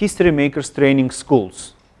 Then history makers training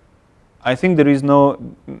schools. I think there is no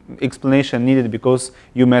explanation needed because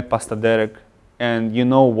you met Pastor Derek and you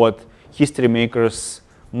know what history makers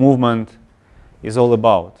movement is all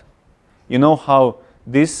about. You know how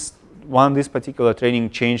this particular training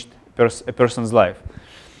changed a person's life.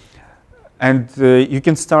 And you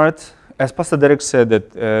can start, as Pastor Derek said,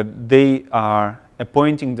 that they are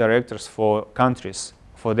appointing directors for countries,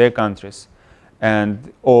 for their countries,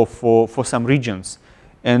 or for some regions.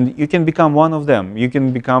 And you can become one of them. You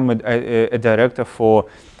can become a director for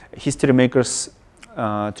history makers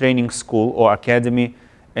training school or academy,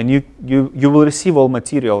 and you will receive all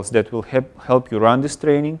materials that will help you run this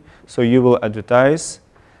training. So you will advertise,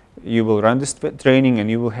 you will run this training, and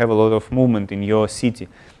you will have a lot of movement in your city.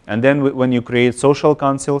 And then when you create social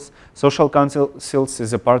councils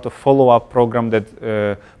is a part of follow-up program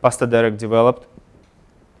that Pastor Derek developed,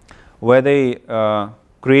 where they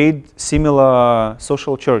create similar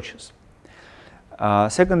social churches.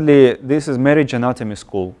 Secondly, this is marriage anatomy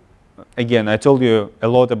school. Again, I told you a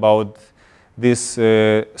lot about this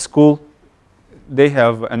school. They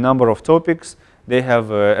have a number of topics. They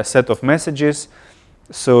have a set of messages.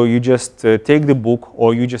 So you just take the book,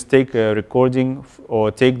 or you just take a recording,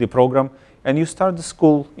 or take the program, and you start the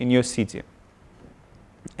school in your city.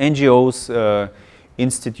 NGOs,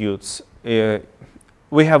 institutes.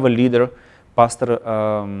 We have a leader, Pastor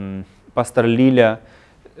Lilia.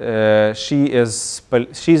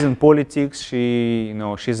 She's in politics.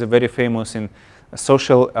 She's a very famous in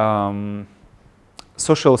social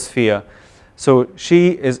sphere. So she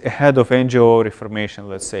is a head of NGO Reformation,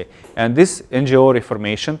 let's say. And this NGO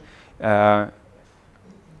Reformation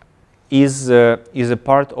is a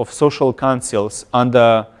part of social councils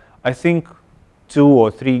under, I think, 2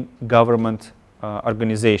 or 3 government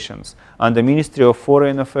organizations, under Ministry of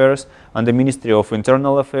Foreign Affairs, under Ministry of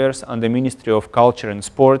Internal Affairs, under Ministry of Culture and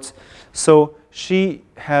Sports. So she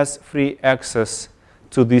has free access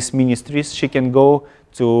to these ministries. She can go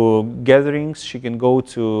to gatherings, she can go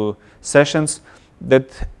to sessions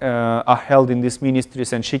that are held in these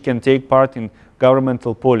ministries, and she can take part in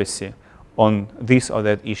governmental policy on these or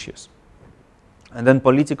that issues. And then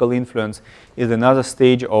political influence is another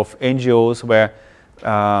stage of NGOs where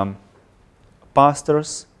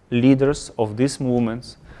pastors, leaders of these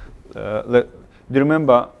movements, do you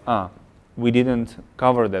remember, we didn't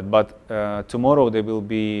cover that, but tomorrow there will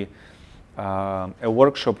be a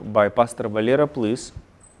workshop by Pastor Valera Plis,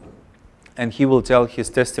 and he will tell his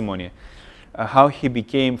testimony, how he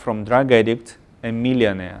became from drug addict a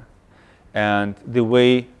millionaire, and the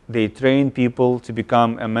way they train people to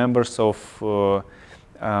become members of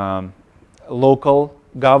local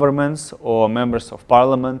governments or members of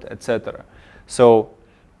parliament, etc. So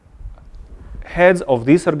heads of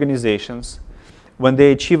these organizations, when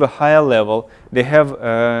they achieve a higher level, they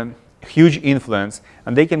have huge influence,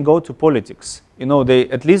 and they can go to politics.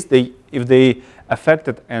 If they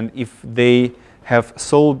affected and if they have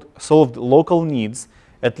solved local needs,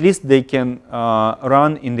 at least they can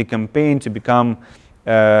run in the campaign to become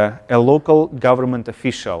a local government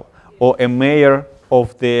official or a mayor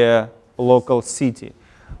of their local city.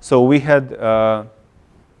 So we had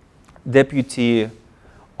deputy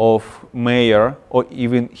of mayor, or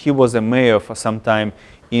even he was a mayor for some time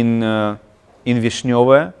in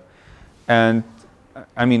Vishnyovo, and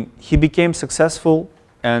I mean, he became successful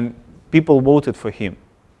and people voted for him.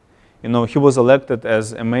 He was elected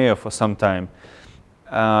as a mayor for some time.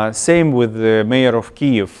 Same with the mayor of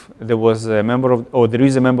Kiev. There was a member of, or there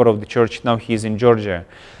is a member of the church, now he's in Georgia,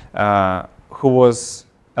 who was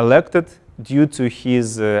elected due to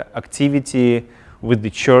his activity with the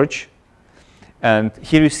church, and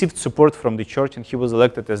he received support from the church, and he was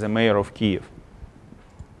elected as a mayor of Kiev.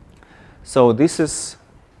 So this is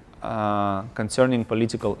concerning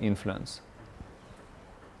political influence.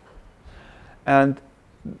 And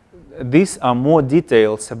these are more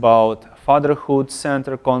details about fatherhood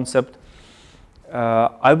center concept.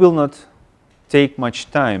 I will not take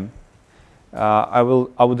much time. I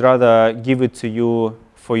would rather give it to you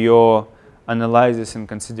for your analysis and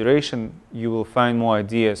consideration. You will find more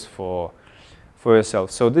ideas for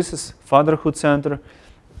yourself. So this is fatherhood center.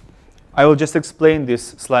 I will just explain these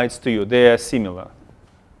slides to you. They are similar.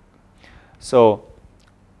 So,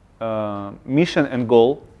 mission and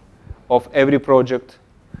goal of every project.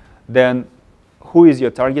 Then, who is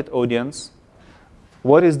your target audience?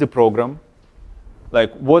 What is the program?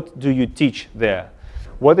 Like, what do you teach there?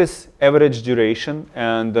 What is average duration?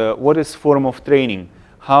 And what is form of training?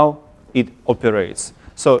 How it operates?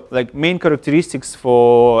 So, like, main characteristics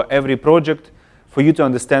for every project for you to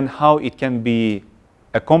understand how it can be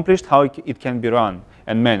accomplished, how it can be run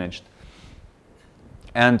and managed.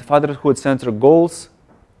 And Fatherhood Center goals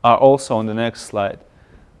are also on the next slide.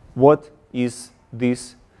 What is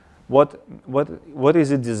this? What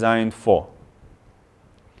is it designed for?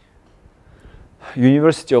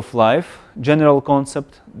 University of Life, general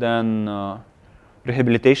concept, then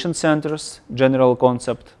rehabilitation centers, general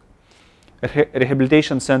concept,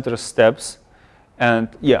 rehabilitation center steps, and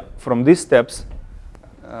yeah, from these steps,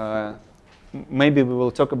 maybe we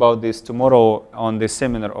will talk about this tomorrow on the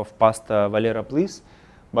seminar of Pastor Valera, please.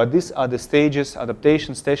 But these are the stages: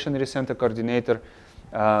 adaptation, stationary center coordinator,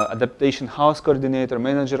 adaptation house coordinator,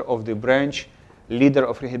 manager of the branch, leader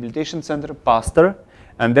of rehabilitation center, pastor.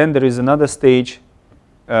 And then there is another stage,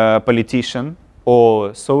 politician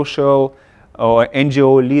or social or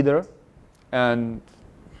NGO leader, and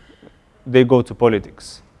they go to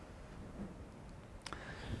politics.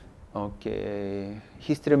 Okay,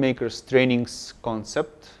 history makers trainings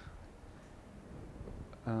concept.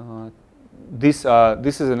 This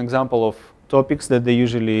is an example of topics that they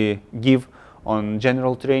usually give on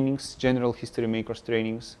general trainings, general history makers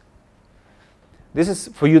trainings. This is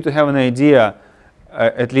for you to have an idea,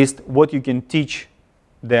 at least what you can teach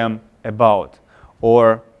them about,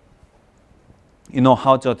 or you know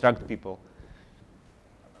how to attract people.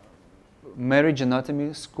 Marriage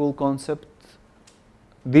anatomy school concept.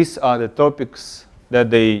 These are the topics that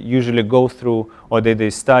they usually go through or that they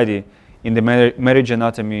study in the marriage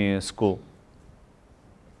anatomy school.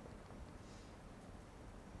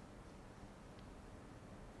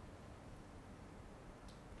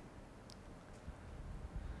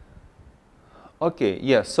 Okay,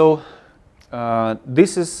 yeah, so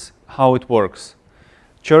this is how it works.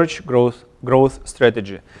 Church growth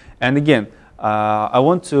strategy. And again, I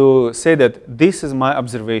want to say that this is my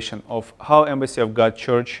observation of how Embassy of God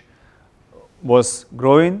Church was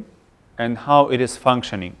growing and how it is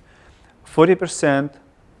functioning. 40%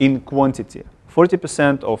 in quantity.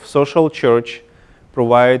 40% of social church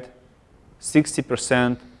provide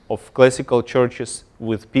 60% of classical churches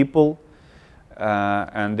with people,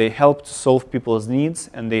 and they help to solve people's needs,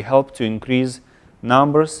 and they help to increase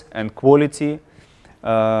numbers and quality,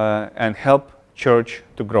 and help church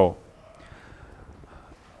to grow.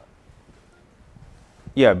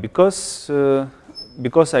 Yeah, because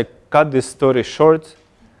I cut this story short,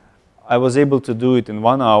 I was able to do it in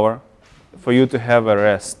 1 hour for you to have a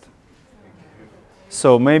rest.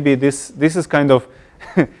 So maybe this is kind of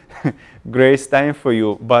grace time for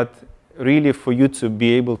you, but really for you to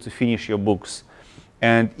be able to finish your books.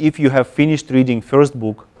 And if you have finished reading first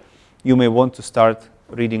book, you may want to start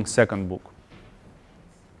reading second book.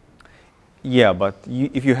 Yeah, but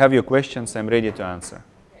if you have your questions, I'm ready to answer.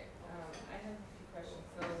 Okay, I have a few questions.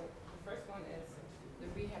 So the first one is the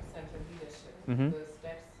rehab center leadership, the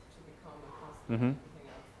steps to become a pastor and everything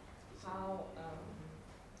else.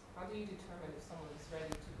 How do you determine if someone is ready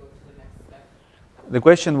to go to the next step? The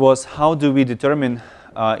question was, how do we determine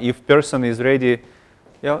if person is ready?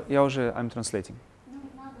 I'm translating.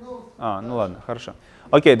 Ну ладно, хорошо.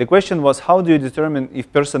 Okay, the question was, how do you determine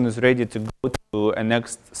if person is ready to go to a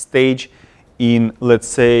next stage in, let's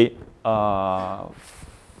say,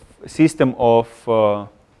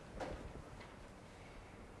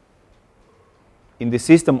 in the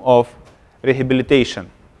system of rehabilitation?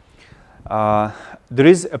 There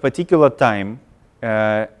is a particular time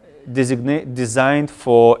designed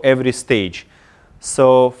for every stage.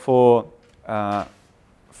 So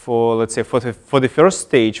let's say for the first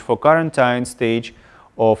stage, for quarantine stage,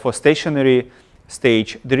 or for stationary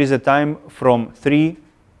stage, there is a time from 3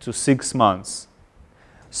 to 6 months.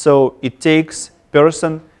 So it takes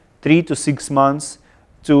person 3 to 6 months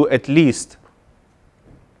to at least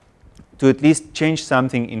change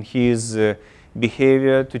something in his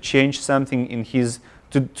behavior, to change something in his,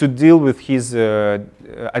 to deal with his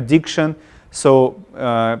addiction. So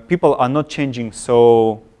people are not changing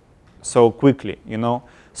so quickly, you know.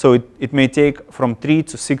 So it may take from 3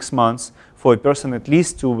 to 6 months for a person at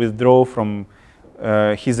least to withdraw from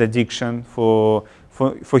his addiction, for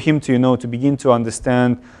him to, you know, to begin to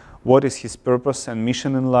understand what is his purpose and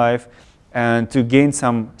mission in life, and to gain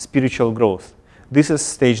some spiritual growth. This is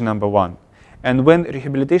stage number 1. And when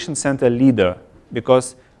rehabilitation center leader,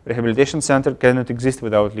 because rehabilitation center cannot exist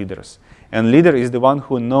without leaders. And leader is the one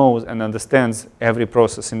who knows and understands every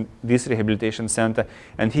process in this rehabilitation center,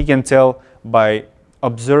 and he can tell by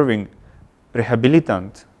observing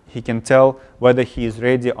rehabilitant, he can tell whether he is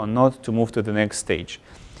ready or not to move to the next stage.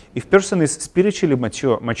 If person is spiritually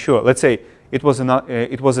mature, let's say it was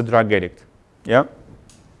a drug addict, yeah,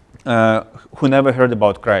 who never heard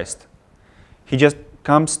about Christ. He just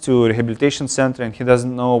comes to rehabilitation center and he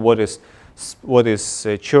doesn't know what is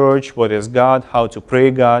church, what is God, how to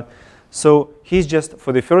pray God. So he's just,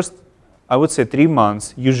 for the first, I would say 3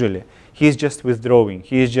 months usually, he's just withdrawing.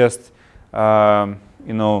 He is just,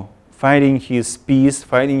 finding his peace,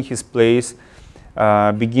 finding his place,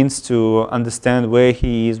 begins to understand where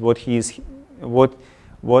he is, what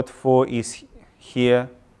for is here,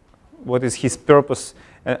 what is his purpose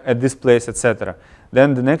at this place, etc.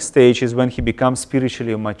 Then the next stage is when he becomes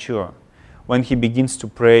spiritually mature, when he begins to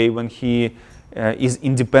pray, when he is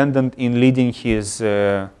independent in leading his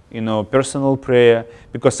personal prayer,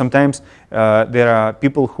 because sometimes there are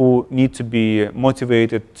people who need to be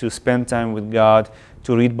motivated to spend time with God,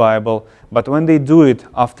 to read Bible, but when they do it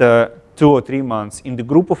after 2 or 3 months in the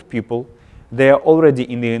group of people, they are already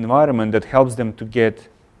in the environment that helps them to get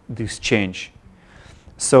this change.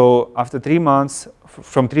 So after 3 months,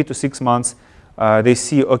 from 3 to 6 months, they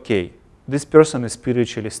see, okay, this person is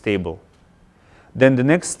spiritually stable. Then the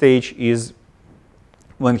next stage is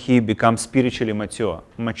when he becomes spiritually mature.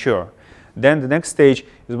 Then the next stage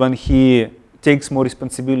is when he takes more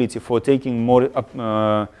responsibility for taking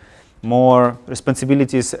more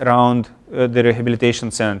responsibilities around the rehabilitation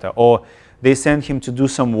center, or they send him to do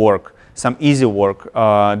some work, some easy work,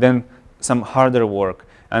 then some harder work.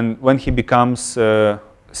 And when he becomes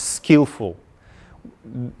skillful,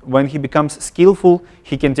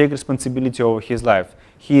 he can take responsibility over his life.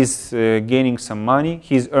 He is gaining some money,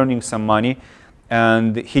 he is earning some money,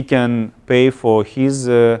 and he can pay for his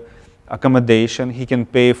accommodation, he can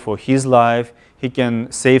pay for his life, he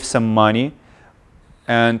can save some money,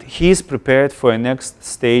 and he is prepared for a next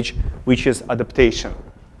stage, which is adaptation.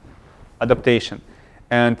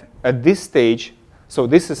 And at this stage, so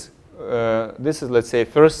this is let's say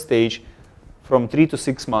first stage from 3 to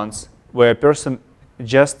 6 months, where a person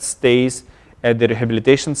just stays at the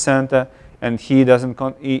rehabilitation center and he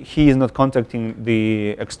is not contacting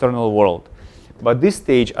the external world. But this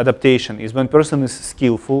stage, adaptation, is when person is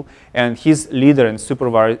skillful and his leader and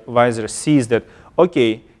supervisor sees that,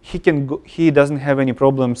 okay, he doesn't have any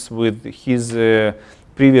problems with his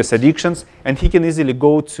previous addictions, and he can easily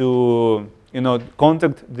go to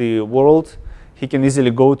contact the world. He can easily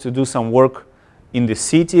go to do some work in the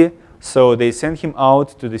city. So they send him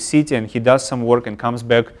out to the city and he does some work and comes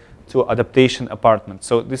back to adaptation apartment.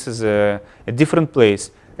 So this is a different place.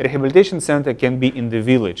 A rehabilitation center can be in the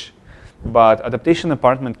village, but adaptation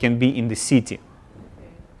apartment can be in the city.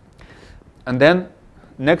 And then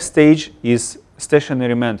next stage is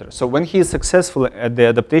stationary mentor. So when he is successful at the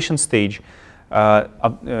adaptation stage,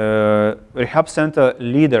 rehab center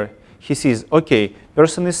leader, he sees, okay,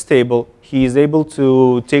 person is stable, he is able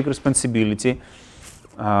to take responsibility,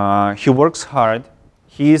 he works hard,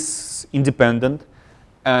 he is independent,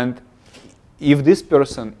 and if this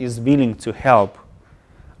person is willing to help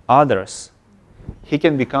others, he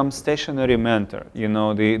can become stationary mentor,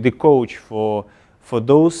 the coach for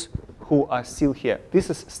those who are still here. This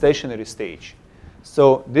is stationary stage.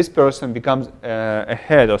 So this person becomes a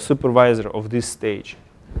head or supervisor of this stage.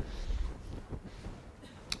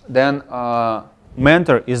 Then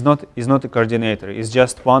mentor is not a coordinator. It's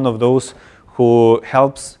just one of those who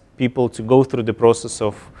helps people to go through the process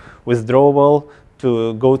of withdrawal,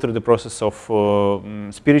 to go through the process of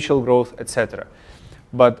spiritual growth, etc.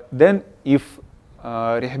 But then if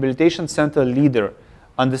rehabilitation center leader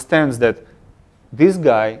understands that this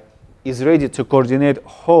guy is ready to coordinate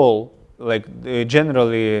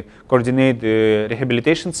generally coordinate the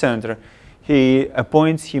rehabilitation center, he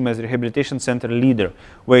appoints him as rehabilitation center leader,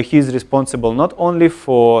 where he is responsible not only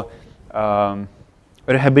for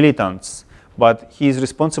rehabilitants, but he is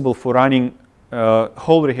responsible for running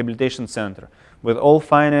whole rehabilitation center with all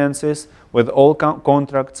finances, with all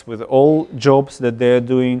contracts, with all jobs that they are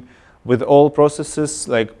doing, with all processes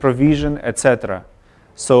like provision, etc.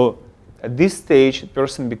 So at this stage, the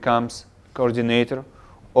person becomes coordinator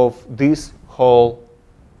of this whole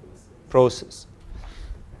process.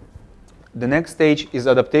 The next stage is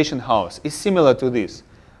adaptation house. It's similar to this.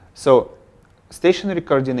 So stationary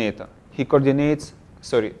coordinator, he coordinates,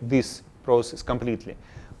 this process completely.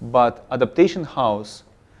 But adaptation house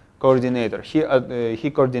coordinator, he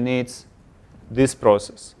coordinates this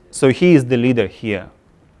process. So he is the leader here.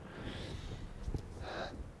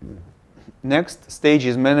 Next stage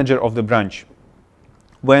is manager of the branch.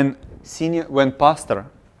 When pastor,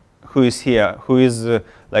 who is here, who is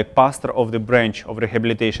like pastor of the branch of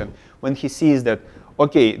rehabilitation, when he sees that,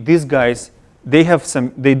 okay, these guys,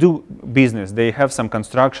 they do business, they have some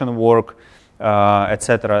construction work,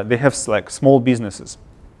 etc. They have like small businesses.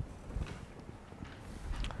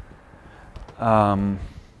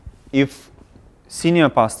 If senior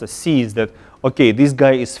pastor sees that, okay, this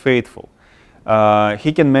guy is faithful,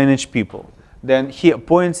 he can manage people, then he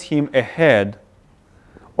appoints him a head,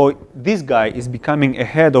 or this guy is becoming a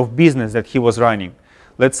head of business that he was running.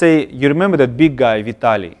 Let's say, you remember that big guy,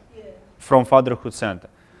 Vitaly, from Fatherhood Center.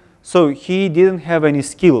 So he didn't have any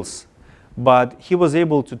skills, but he was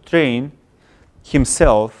able to train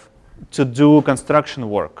himself to do construction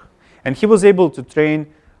work. And he was able to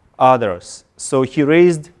train others. So he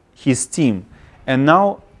raised his team. And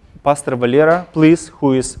now Pastor Valera, please,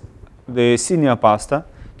 who is the senior pastor,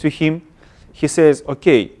 to him, he says,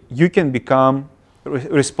 okay, you can become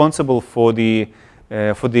responsible for the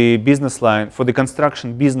business line, for the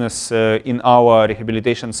construction business in our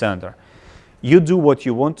rehabilitation center. You do what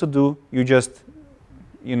you want to do. You just,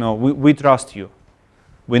 we trust you.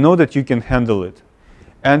 We know that you can handle it.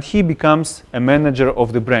 And he becomes a manager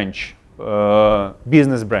of the branch,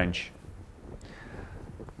 business branch.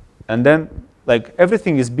 And then, like,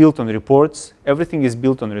 everything is built on reports. Everything is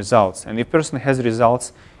built on results. And if a person has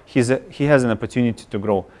results, he has an opportunity to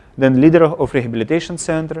grow. Then leader of rehabilitation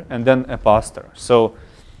center, and then a pastor. So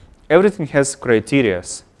everything has criteria.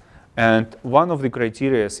 And one of the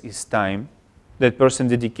criteria is time that person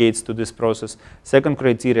dedicates to this process. Second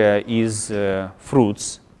criteria is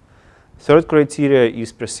fruits. Third criteria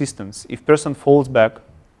is persistence. If person falls back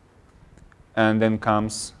and then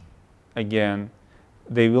comes again,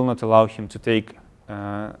 they will not allow him to take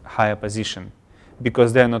higher position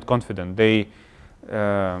because they are not confident. They,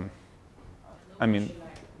 not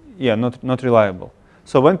reliable.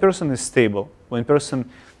 So when person is stable, when person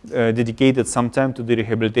dedicated some time to the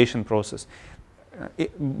rehabilitation process,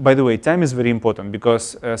 by the way, time is very important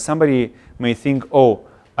because somebody may think, oh,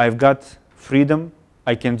 I've got freedom,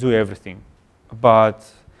 I can do everything. But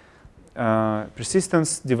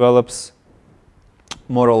persistence develops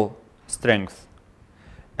moral strength.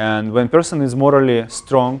 And when person is morally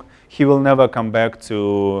strong, he will never come back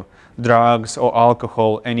to drugs or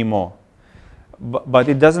alcohol anymore. But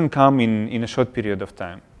it doesn't come in a short period of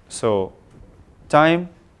time. So time,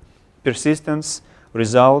 persistence,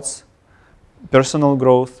 results, personal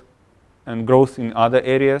growth, and growth in other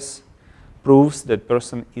areas proves that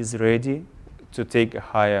person is ready to take a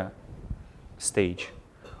higher stage.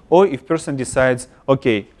 Or if person decides,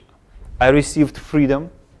 okay, I received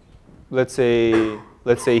freedom, let's say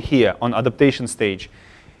here on adaptation stage.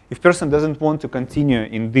 If person doesn't want to continue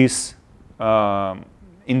in this, how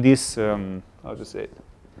to say it?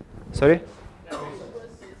 Sorry?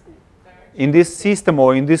 In this system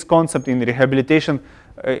or in this concept in rehabilitation,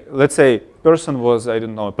 let's say person was, I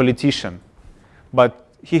don't know, a politician, but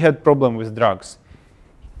he had problem with drugs.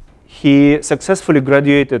 He successfully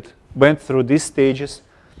graduated, went through these stages.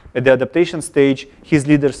 At the adaptation stage, his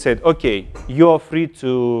leader said, okay, you are free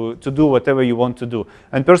to do whatever you want to do.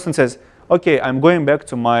 And person says, okay, I'm going back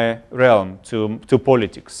to my realm, to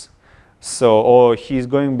politics. So, or he's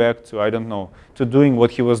going back to, I don't know, to doing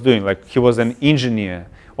what he was doing, like he was an engineer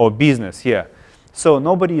or business, yeah. So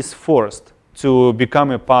nobody is forced to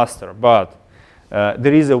become a pastor, but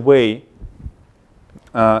there is a way,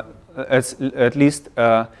 at least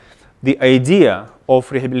the idea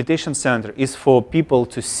of rehabilitation center is for people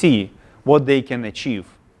to see what they can achieve.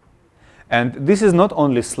 And this is not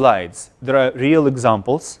only slides. There are real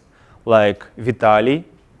examples, like Vitaly,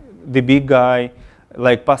 the big guy,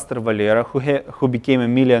 like Pastor Valera, who became a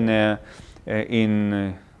millionaire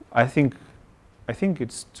in, I think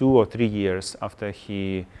it's 2 or 3 years after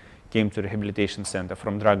he came to rehabilitation center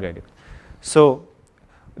from drug addict. So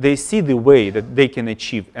they see the way that they can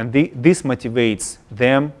achieve, and this motivates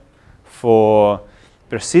them for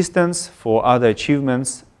persistence, for other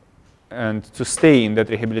achievements, and to stay in that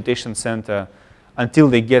rehabilitation center until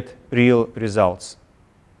they get real results.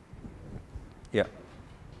 Yeah.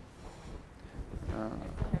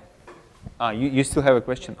 You still have a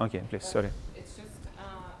question? Okay, please, sorry. It's just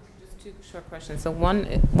 2 short questions. So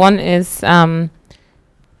one is,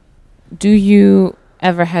 do you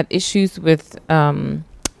ever had issues with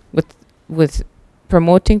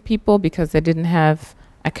promoting people because they didn't have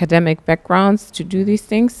academic backgrounds to do these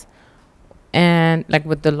things, and like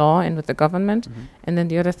with the law and with the government? Mm-hmm. And then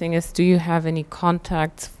the other thing is, do you have any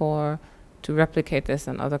contacts to replicate this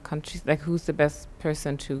in other countries? Like, who's the best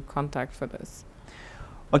person to contact for this?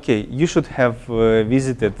 Okay, you should have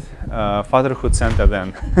visited Fatherhood Center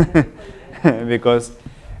then, because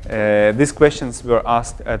these questions were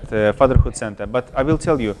asked at the Fatherhood Center. But I will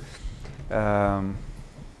tell you,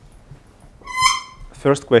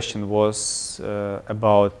 first question was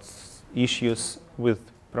about issues with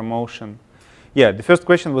promotion. Yeah, the first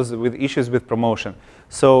question was with issues with promotion.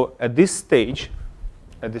 So at this stage,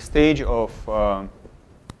 at the stage of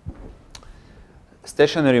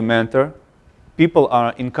stationary mentor, people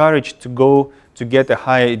are encouraged to go to get a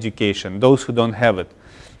higher education, those who don't have it.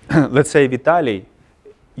 Let's say Vitaly,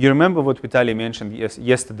 you remember what Vitaly mentioned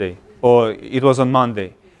yesterday, or it was on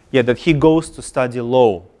Monday, yeah, that he goes to study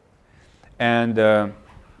law. And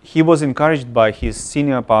he was encouraged by his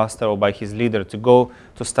senior pastor or by his leader to go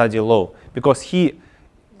to study law, because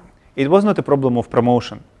it was not a problem of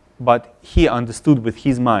promotion, but he understood with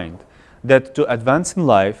his mind that to advance in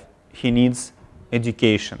life, he needs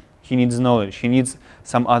education, he needs knowledge, he needs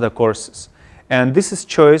some other courses. And this is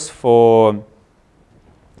choice for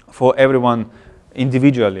everyone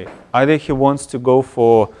individually. Either he wants to go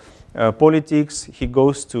for politics, he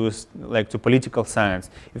goes to political science.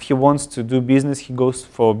 If he wants to do business, he goes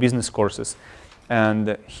for business courses.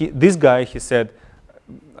 And this guy, he said,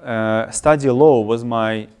 study law was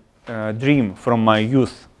my dream from my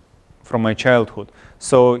youth, from my childhood.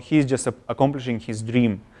 So he's just accomplishing his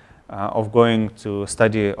dream of going to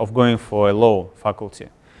study, of going for a law faculty.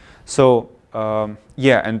 So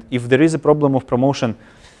yeah, and if there is a problem of promotion,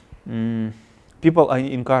 people are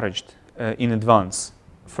encouraged in advance.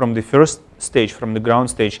 From the first stage, from the ground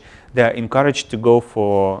stage, they are encouraged to go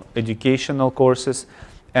for educational courses.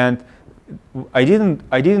 And I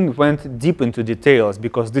didn't went deep into details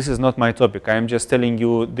because this is not my topic. I am just telling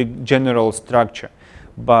you the general structure.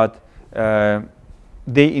 But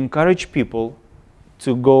they encourage people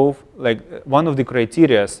to go, like one of the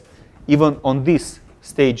criteria, even on these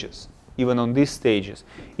stages,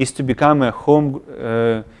 is to become a home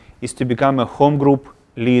group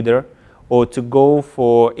leader, or to go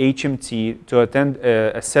for HMT, to attend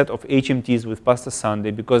a set of HMTs with Pastor Sunday,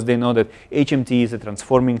 because they know that HMT is a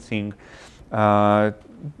transforming thing. There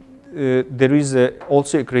is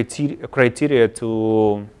also a criteria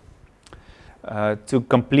to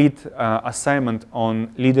complete assignment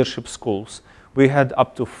on leadership schools. We had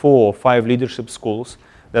up to 4 or 5 leadership schools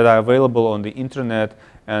that are available on the internet,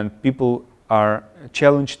 and people are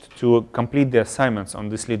challenged to complete the assignments on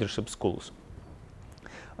these leadership schools.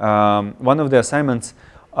 One of the assignments,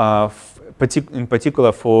 in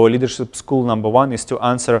particular for leadership school number 1, is to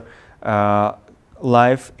answer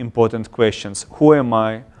life important questions. Who am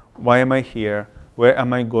I? Why am I here? Where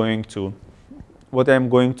am I going to? What am I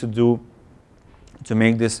going to do to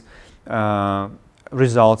make these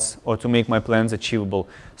results, or to make my plans achievable?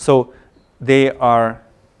 So they are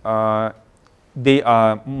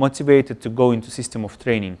motivated to go into system of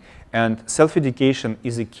training, and self-education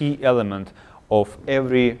is a key element of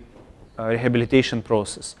every rehabilitation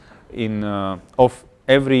process, of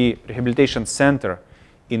every rehabilitation center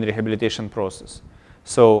in rehabilitation process.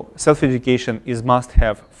 So self-education is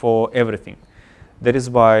must-have for everything. That is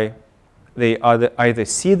why they either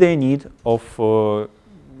see their need of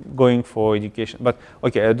going for education. But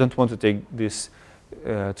okay, I don't want to take this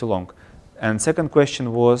too long. And second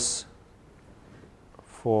question was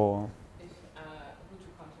for Who to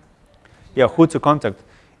contact? Yeah, who to contact.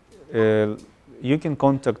 You can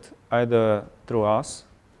contact either through us.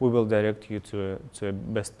 We will direct you to a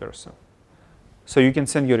best person. So you can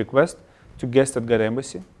send your request to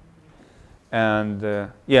guest@God.Embassy. And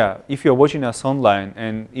yeah, if you're watching us online,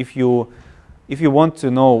 and if you want to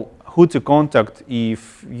know who to contact,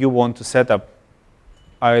 if you want to set up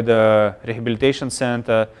either rehabilitation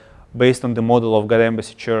center based on the model of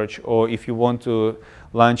God.Embassy Church, or if you want to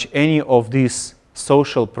launch any of these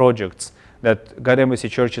social projects that God.Embassy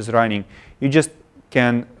Church is running, you just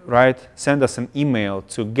can send us an email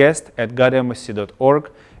to guest@godembassy.org,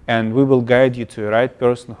 and we will guide you to the right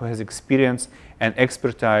person who has experience and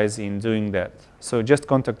expertise in doing that. So just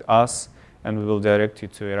contact us, and we will direct you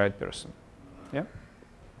to the right person. Yeah?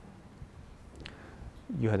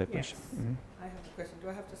 You had a question? Yes. Mm-hmm. I have a question. Do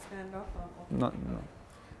I have to stand up? No.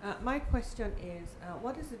 My question is,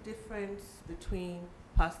 what is the difference between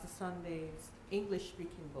Pastor Sunday's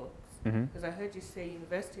English-speaking books? Mm-hmm. Because I heard you say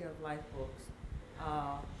University of Life books,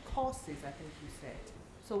 courses, I think you said.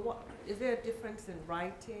 So what, is there a difference in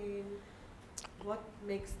writing? What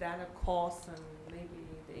makes that a course and maybe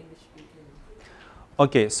the English-speaking?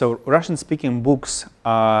 Okay, so Russian-speaking books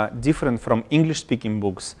are different from English-speaking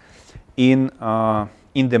books in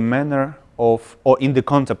the manner of, or in the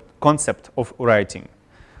concept of writing.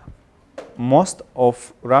 Most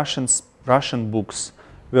of Russian books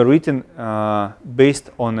were written based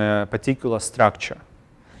on a particular structure.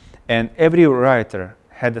 And every writer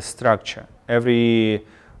had a structure. Every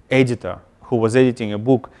editor who was editing a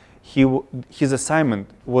book, his assignment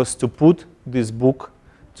was to put this book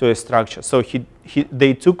to a structure. So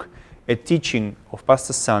they took a teaching of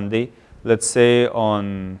Pastor Sunday, let's say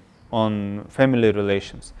on family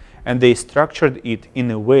relations, and they structured it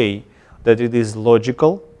in a way that it is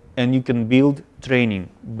logical, and you can build training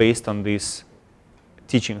based on this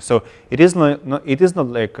teaching. So it is not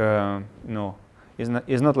like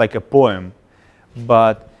is not like a poem,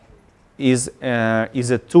 but is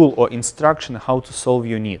a tool or instruction how to solve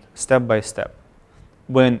your need step by step.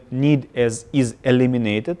 When need is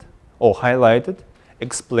eliminated or highlighted,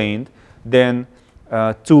 explained, then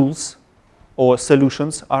tools or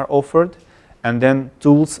solutions are offered, and then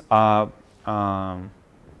tools are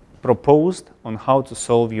proposed on how to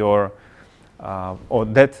solve your or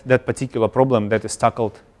that particular problem that is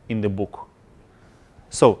tackled in the book.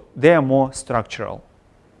 So they are more structural.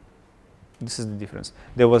 This is the difference.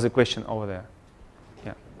 There was a question over there.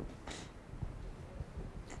 Yeah.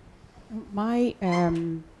 My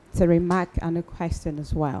it's a remark and a question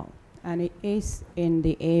as well, and it is in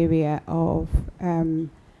the area of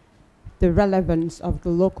the relevance of the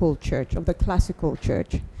local church, of the classical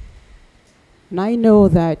church. And I know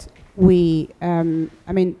that we,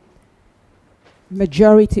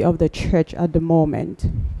 majority of the church at the moment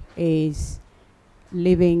is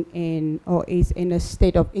living in, or is in a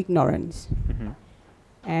state of ignorance. Mm-hmm.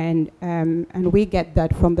 And we get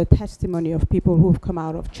that from the testimony of people who've come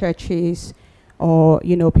out of churches, or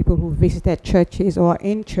people who visited churches or are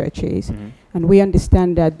in churches. Mm-hmm. And we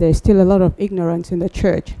understand that there's still a lot of ignorance in the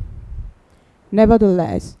church.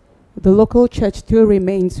 Nevertheless, the local church still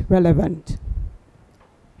remains relevant.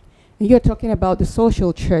 And you're talking about the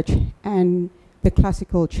social church and the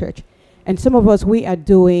classical church. And some of us,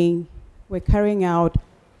 we're carrying out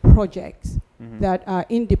projects Mm-hmm. that are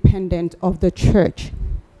independent of the church.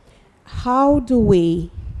 How do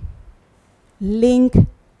we link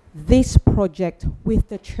this project with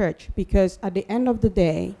the church? Because at the end of the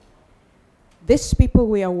day, these people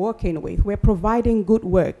we are working with, we're providing good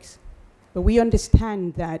works, but we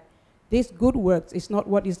understand that this good works is not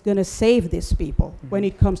what is going to save these people when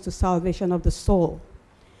it comes to salvation of the soul.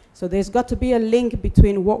 So there's got to be a link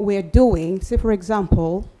between what we're doing. Say, for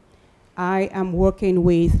example, I am working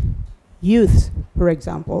with youth, for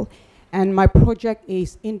example, and my project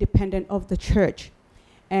is independent of the church.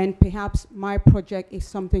 And perhaps my project is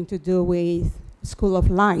something to do with School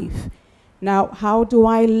of Life. Now, how do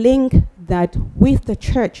I link that with the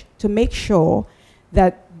church to make sure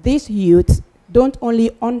that these youths don't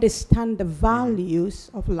only understand the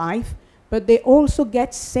values of life, but they also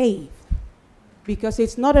get saved? Because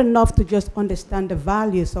it's not enough to just understand the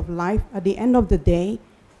values of life. At the end of the day,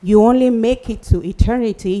 you only make it to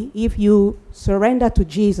eternity if you surrender to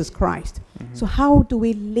Jesus Christ. Mm-hmm. So how do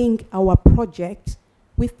we link our project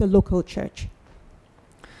with the local church?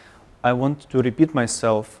 I want to repeat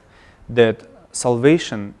myself that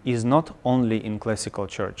salvation is not only in classical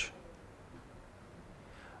church.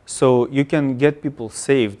 So you can get people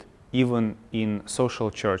saved even in social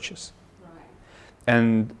churches. Right.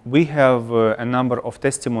 And we have a number of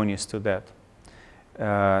testimonies to that.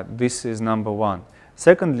 This is number one.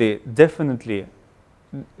 Secondly, definitely,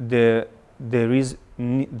 we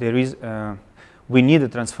need a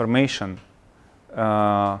transformation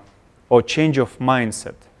or change of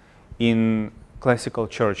mindset in classical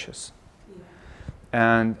churches. Yeah.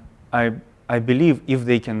 And I believe if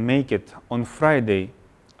they can make it on Friday,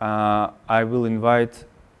 I will invite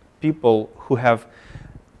people who have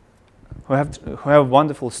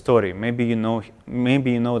wonderful story. Maybe you know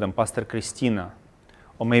them, Pastor Christina,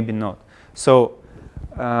 or maybe not. So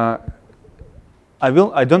I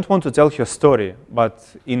don't want to tell her story, but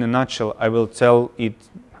in a nutshell, I will tell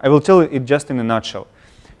it just in a nutshell.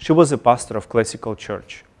 She was a pastor of classical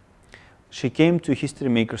church. She came to History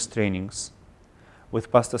Makers trainings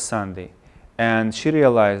with Pastor Sunday, and she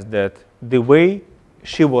realized that the way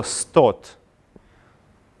she was taught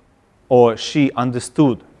or she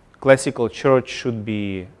understood classical church should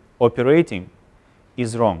be operating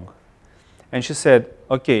is wrong. And she said,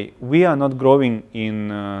 okay, we are not growing in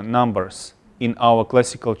numbers in our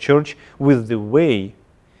classical church with the way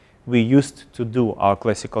we used to do our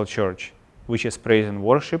classical church, which is praise and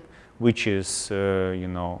worship, which is,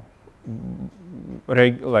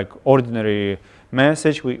 like ordinary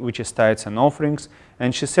message, which is tithes and offerings.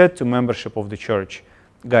 And she said to membership of the church,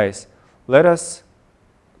 guys, let us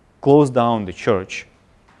close down the church.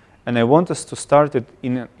 And I want us to start it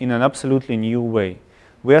in an absolutely new way.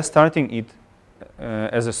 We are starting it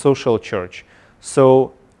as a social church.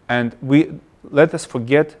 So and let us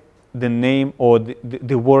forget the name or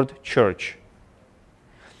the word church.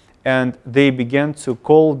 And they began to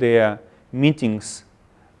call their meetings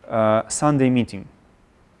Sunday meeting.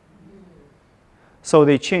 So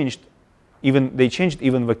they changed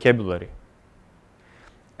even vocabulary.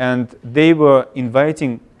 And they were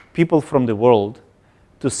inviting people from the world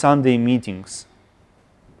to Sunday meetings.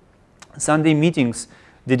 Sunday meetings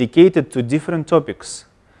dedicated to different topics: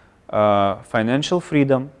 financial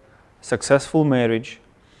freedom, successful marriage,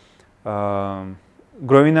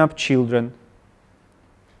 growing up children,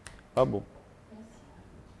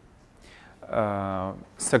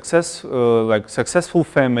 successful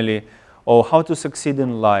family, or how to succeed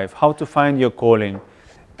in life, how to find your calling,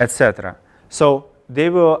 etc. So they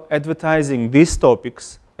were advertising these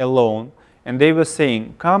topics alone, and they were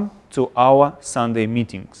saying, come to our Sunday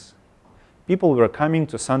meetings. People were coming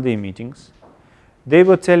to Sunday meetings. They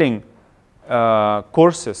were telling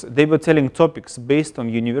courses, they were telling topics based on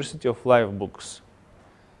University of Life books.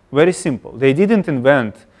 Very simple. They didn't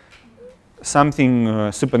invent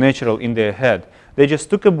something supernatural in their head. They just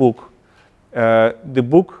took a book. The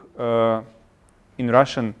book in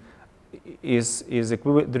Russian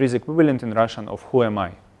there is equivalent in Russian of Who Am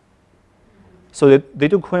I? So they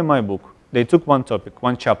took Who Am I book. They took one topic,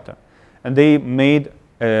 one chapter, and they made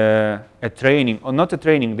a training, or not a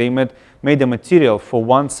training, they made a material for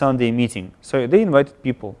one Sunday meeting. So they invited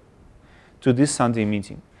people to this Sunday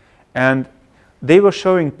meeting. And they were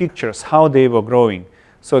showing pictures how they were growing.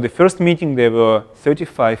 So the first meeting, there were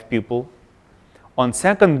 35 people. On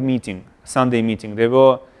second meeting, Sunday meeting, there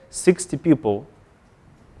were 60 people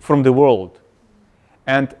from the world.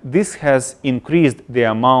 And this has increased the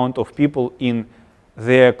amount of people in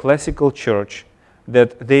their classical church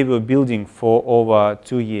that they were building for over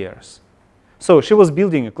 2 years. So she was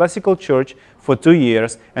building a classical church for 2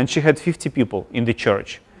 years, and she had 50 people in the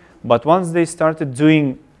church. But once they started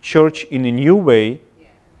doing church in a new way,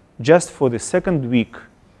 just for the second week,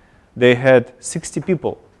 they had 60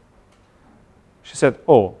 people. She said,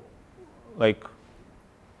 oh, like,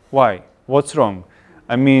 why? What's wrong?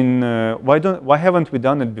 I mean, why haven't we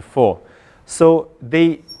done it before? So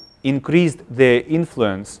they increased their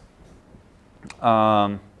influence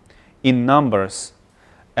in numbers,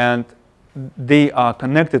 and they are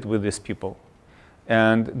connected with these people.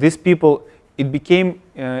 And these people, it became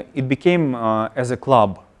as a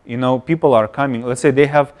club. You know, people are coming. Let's say they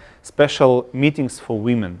have special meetings for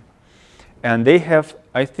women, and they have,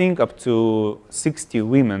 I think, up to 60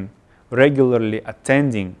 women regularly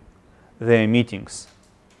attending their meetings.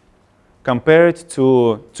 Compared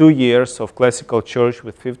to 2 years of classical church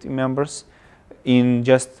with 50 members, in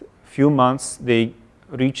just few months they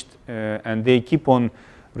reached, and they keep on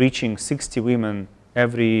reaching 60 women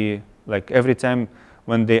every time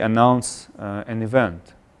when they announce an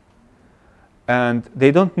event. And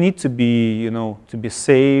they don't need to be, to be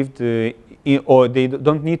saved, or they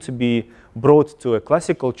don't need to be brought to a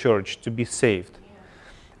classical church to be saved. Yeah.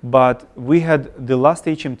 But we had the last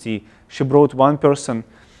HMT, she brought one person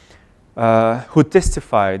who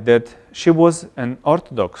testified that she was an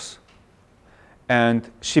Orthodox, and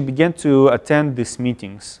she began to attend these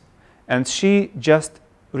meetings, and she just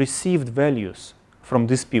received values from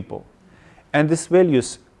these people, and these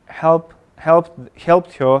values helped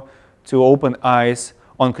her to open eyes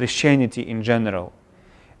on Christianity in general.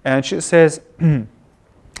 And she says,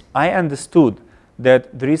 I understood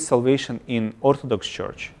that there is salvation in Orthodox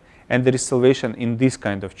Church, and there is salvation in this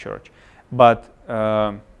kind of church, but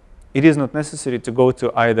it is not necessary to go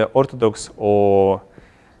to either Orthodox or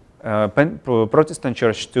Protestant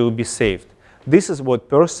church to be saved. This is what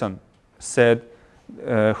person said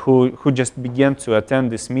who just began to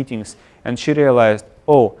attend these meetings, and she realized,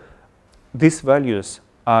 oh, these values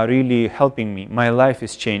are really helping me. My life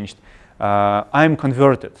is changed. I'm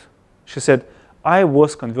converted. She said, I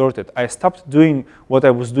was converted. I stopped doing what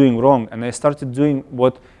I was doing wrong, and I started doing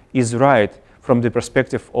what is right from the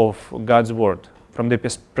perspective of God's word, from the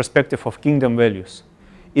perspective of kingdom values.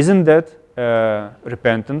 Isn't that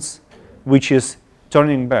repentance, which is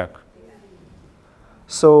turning back?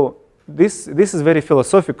 So this is very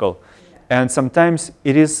philosophical, and sometimes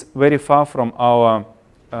it is very far from our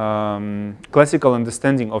classical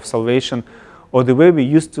understanding of salvation, or the way we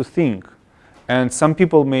used to think. And some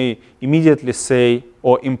people may immediately say,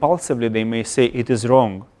 or impulsively they may say, it is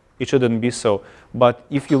wrong, it shouldn't be so. But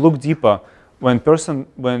if you look deeper, when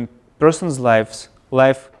person's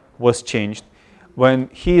life was changed, when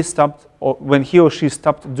he or she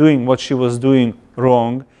stopped doing what she was doing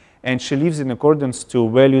wrong, and she lives in accordance to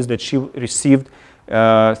values that she received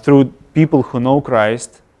through people who know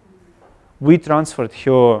Christ, we transferred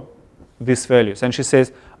her these values. And she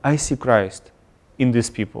says, I see Christ in these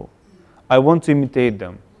people. I want to imitate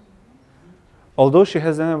them. Although she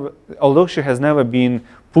has never been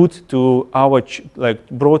put to our,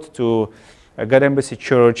 brought to a God Embassy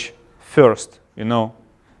Church first, you know,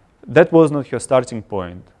 that was not her starting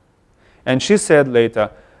point. And she said later,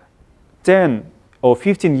 10 or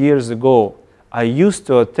 15 years ago, I used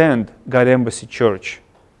to attend God Embassy Church,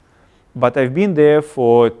 but I've been there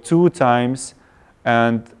for 2 times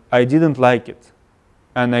and I didn't like it.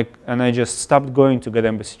 And I just stopped going to God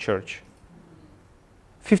Embassy Church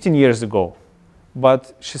 15 years ago.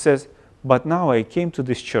 But she says, but now I came to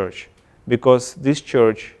this church because this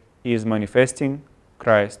church is manifesting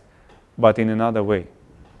Christ, but in another way.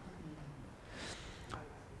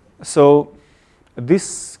 So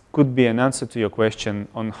this could be an answer to your question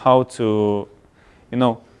on how to, you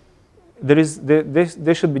know, there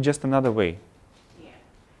should be just another way. Yeah.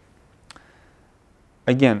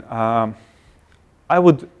 Again, I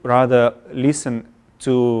would rather listen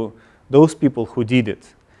to those people who did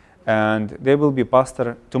it. And there will be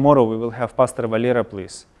tomorrow we will have Pastor Valera,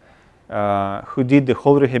 please, who did the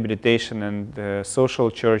whole rehabilitation and the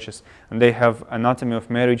social churches, and they have anatomy of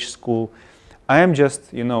marriage school. I am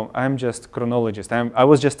just, you know, I'm just chronologist. I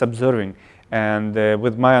was just observing, and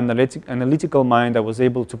with my analytical mind, I was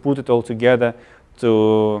able to put it all together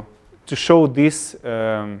to show this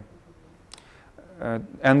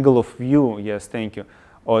angle of view. Yes, thank you,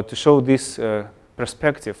 or to show this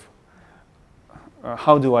perspective.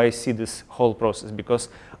 How do I see this whole process? Because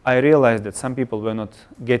I realized that some people were not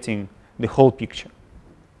getting the whole picture.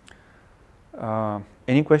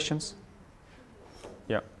 Any questions?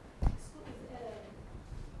 Yeah.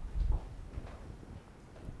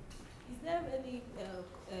 Is there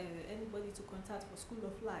anybody to contact for School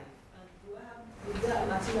of Life? And is there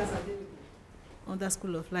materials available on that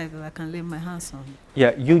School of Life that I can lay my hands on?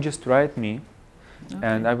 Yeah, you just write me, Okay.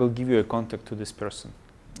 and I will give you a contact to this person.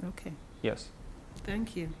 Okay. Yes.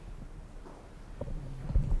 Thank you.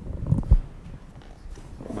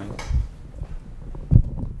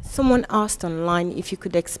 Someone asked online if you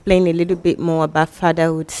could explain a little bit more about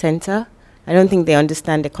Fatherhood Center. I don't think they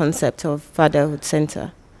understand the concept of Fatherhood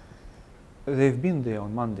Center. They've been there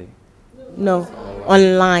on Monday. No,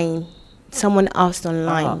 online. Someone asked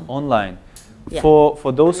online. Online. Yeah.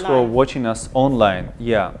 For those who are watching us online,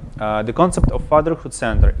 yeah, the concept of Fatherhood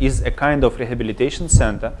Center is a kind of rehabilitation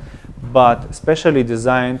center, but specially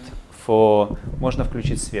designed for... Можно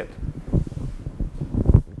включить свет.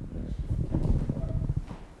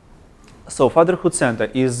 So Fatherhood Center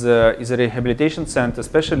is a rehabilitation center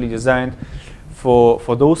specially designed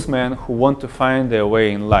for those men who want to find their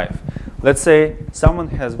way in life. Let's say someone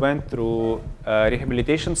has went through a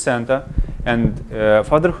rehabilitation center, and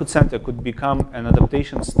Fatherhood Center could become an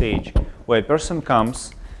adaptation stage where a person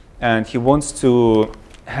comes and he wants to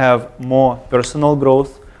have more personal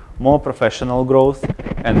growth, more professional growth,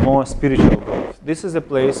 and more spiritual growth. This is a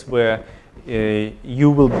place where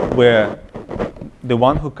where the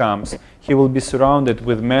one who comes, he will be surrounded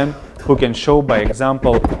with men who can show by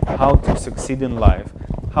example how to succeed in life,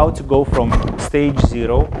 how to go from stage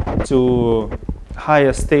 0 to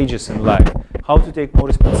higher stages in life, how to take more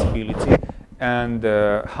responsibility, and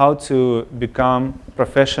how to become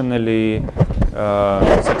professionally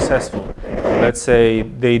successful. Let's say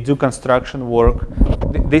they do construction work.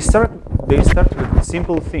 They start with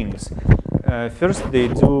simple things. First, they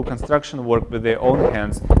do construction work with their own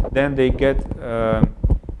hands. Then they get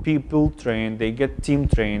people trained, they get team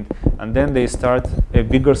trained, and then they start a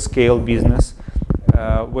bigger scale business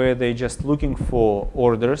where they're just looking for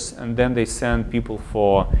orders, and then they send people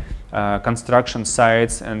for construction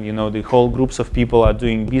sites, and you know the whole groups of people are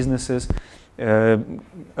doing businesses,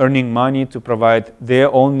 earning money to provide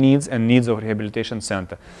their own needs and needs of rehabilitation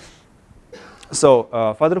center. So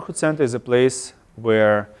Fatherhood Center is a place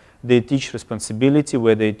where they teach responsibility,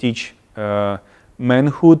 where they teach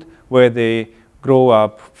manhood, where they grow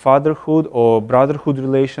up fatherhood or brotherhood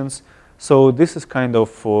relations. So this is kind of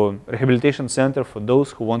a rehabilitation center for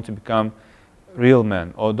those who want to become real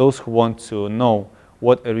men, or those who want to know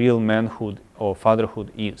what a real manhood or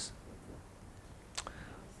fatherhood is.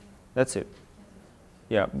 That's it.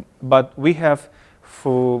 Yeah, but we have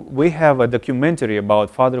a documentary about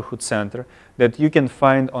Fatherhood Center that you can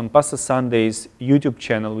find on Pastor Sunday's YouTube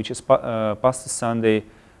channel, which is Pastor Sunday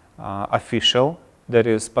Official. That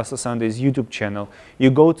is Pastor Sunday's YouTube channel.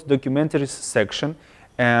 You go to documentaries section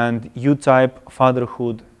and you type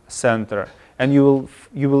Fatherhood Center, and you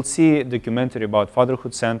will see a documentary about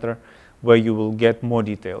Fatherhood Center where you will get more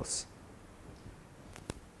details.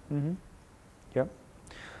 Yeah.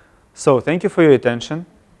 So thank you for your attention.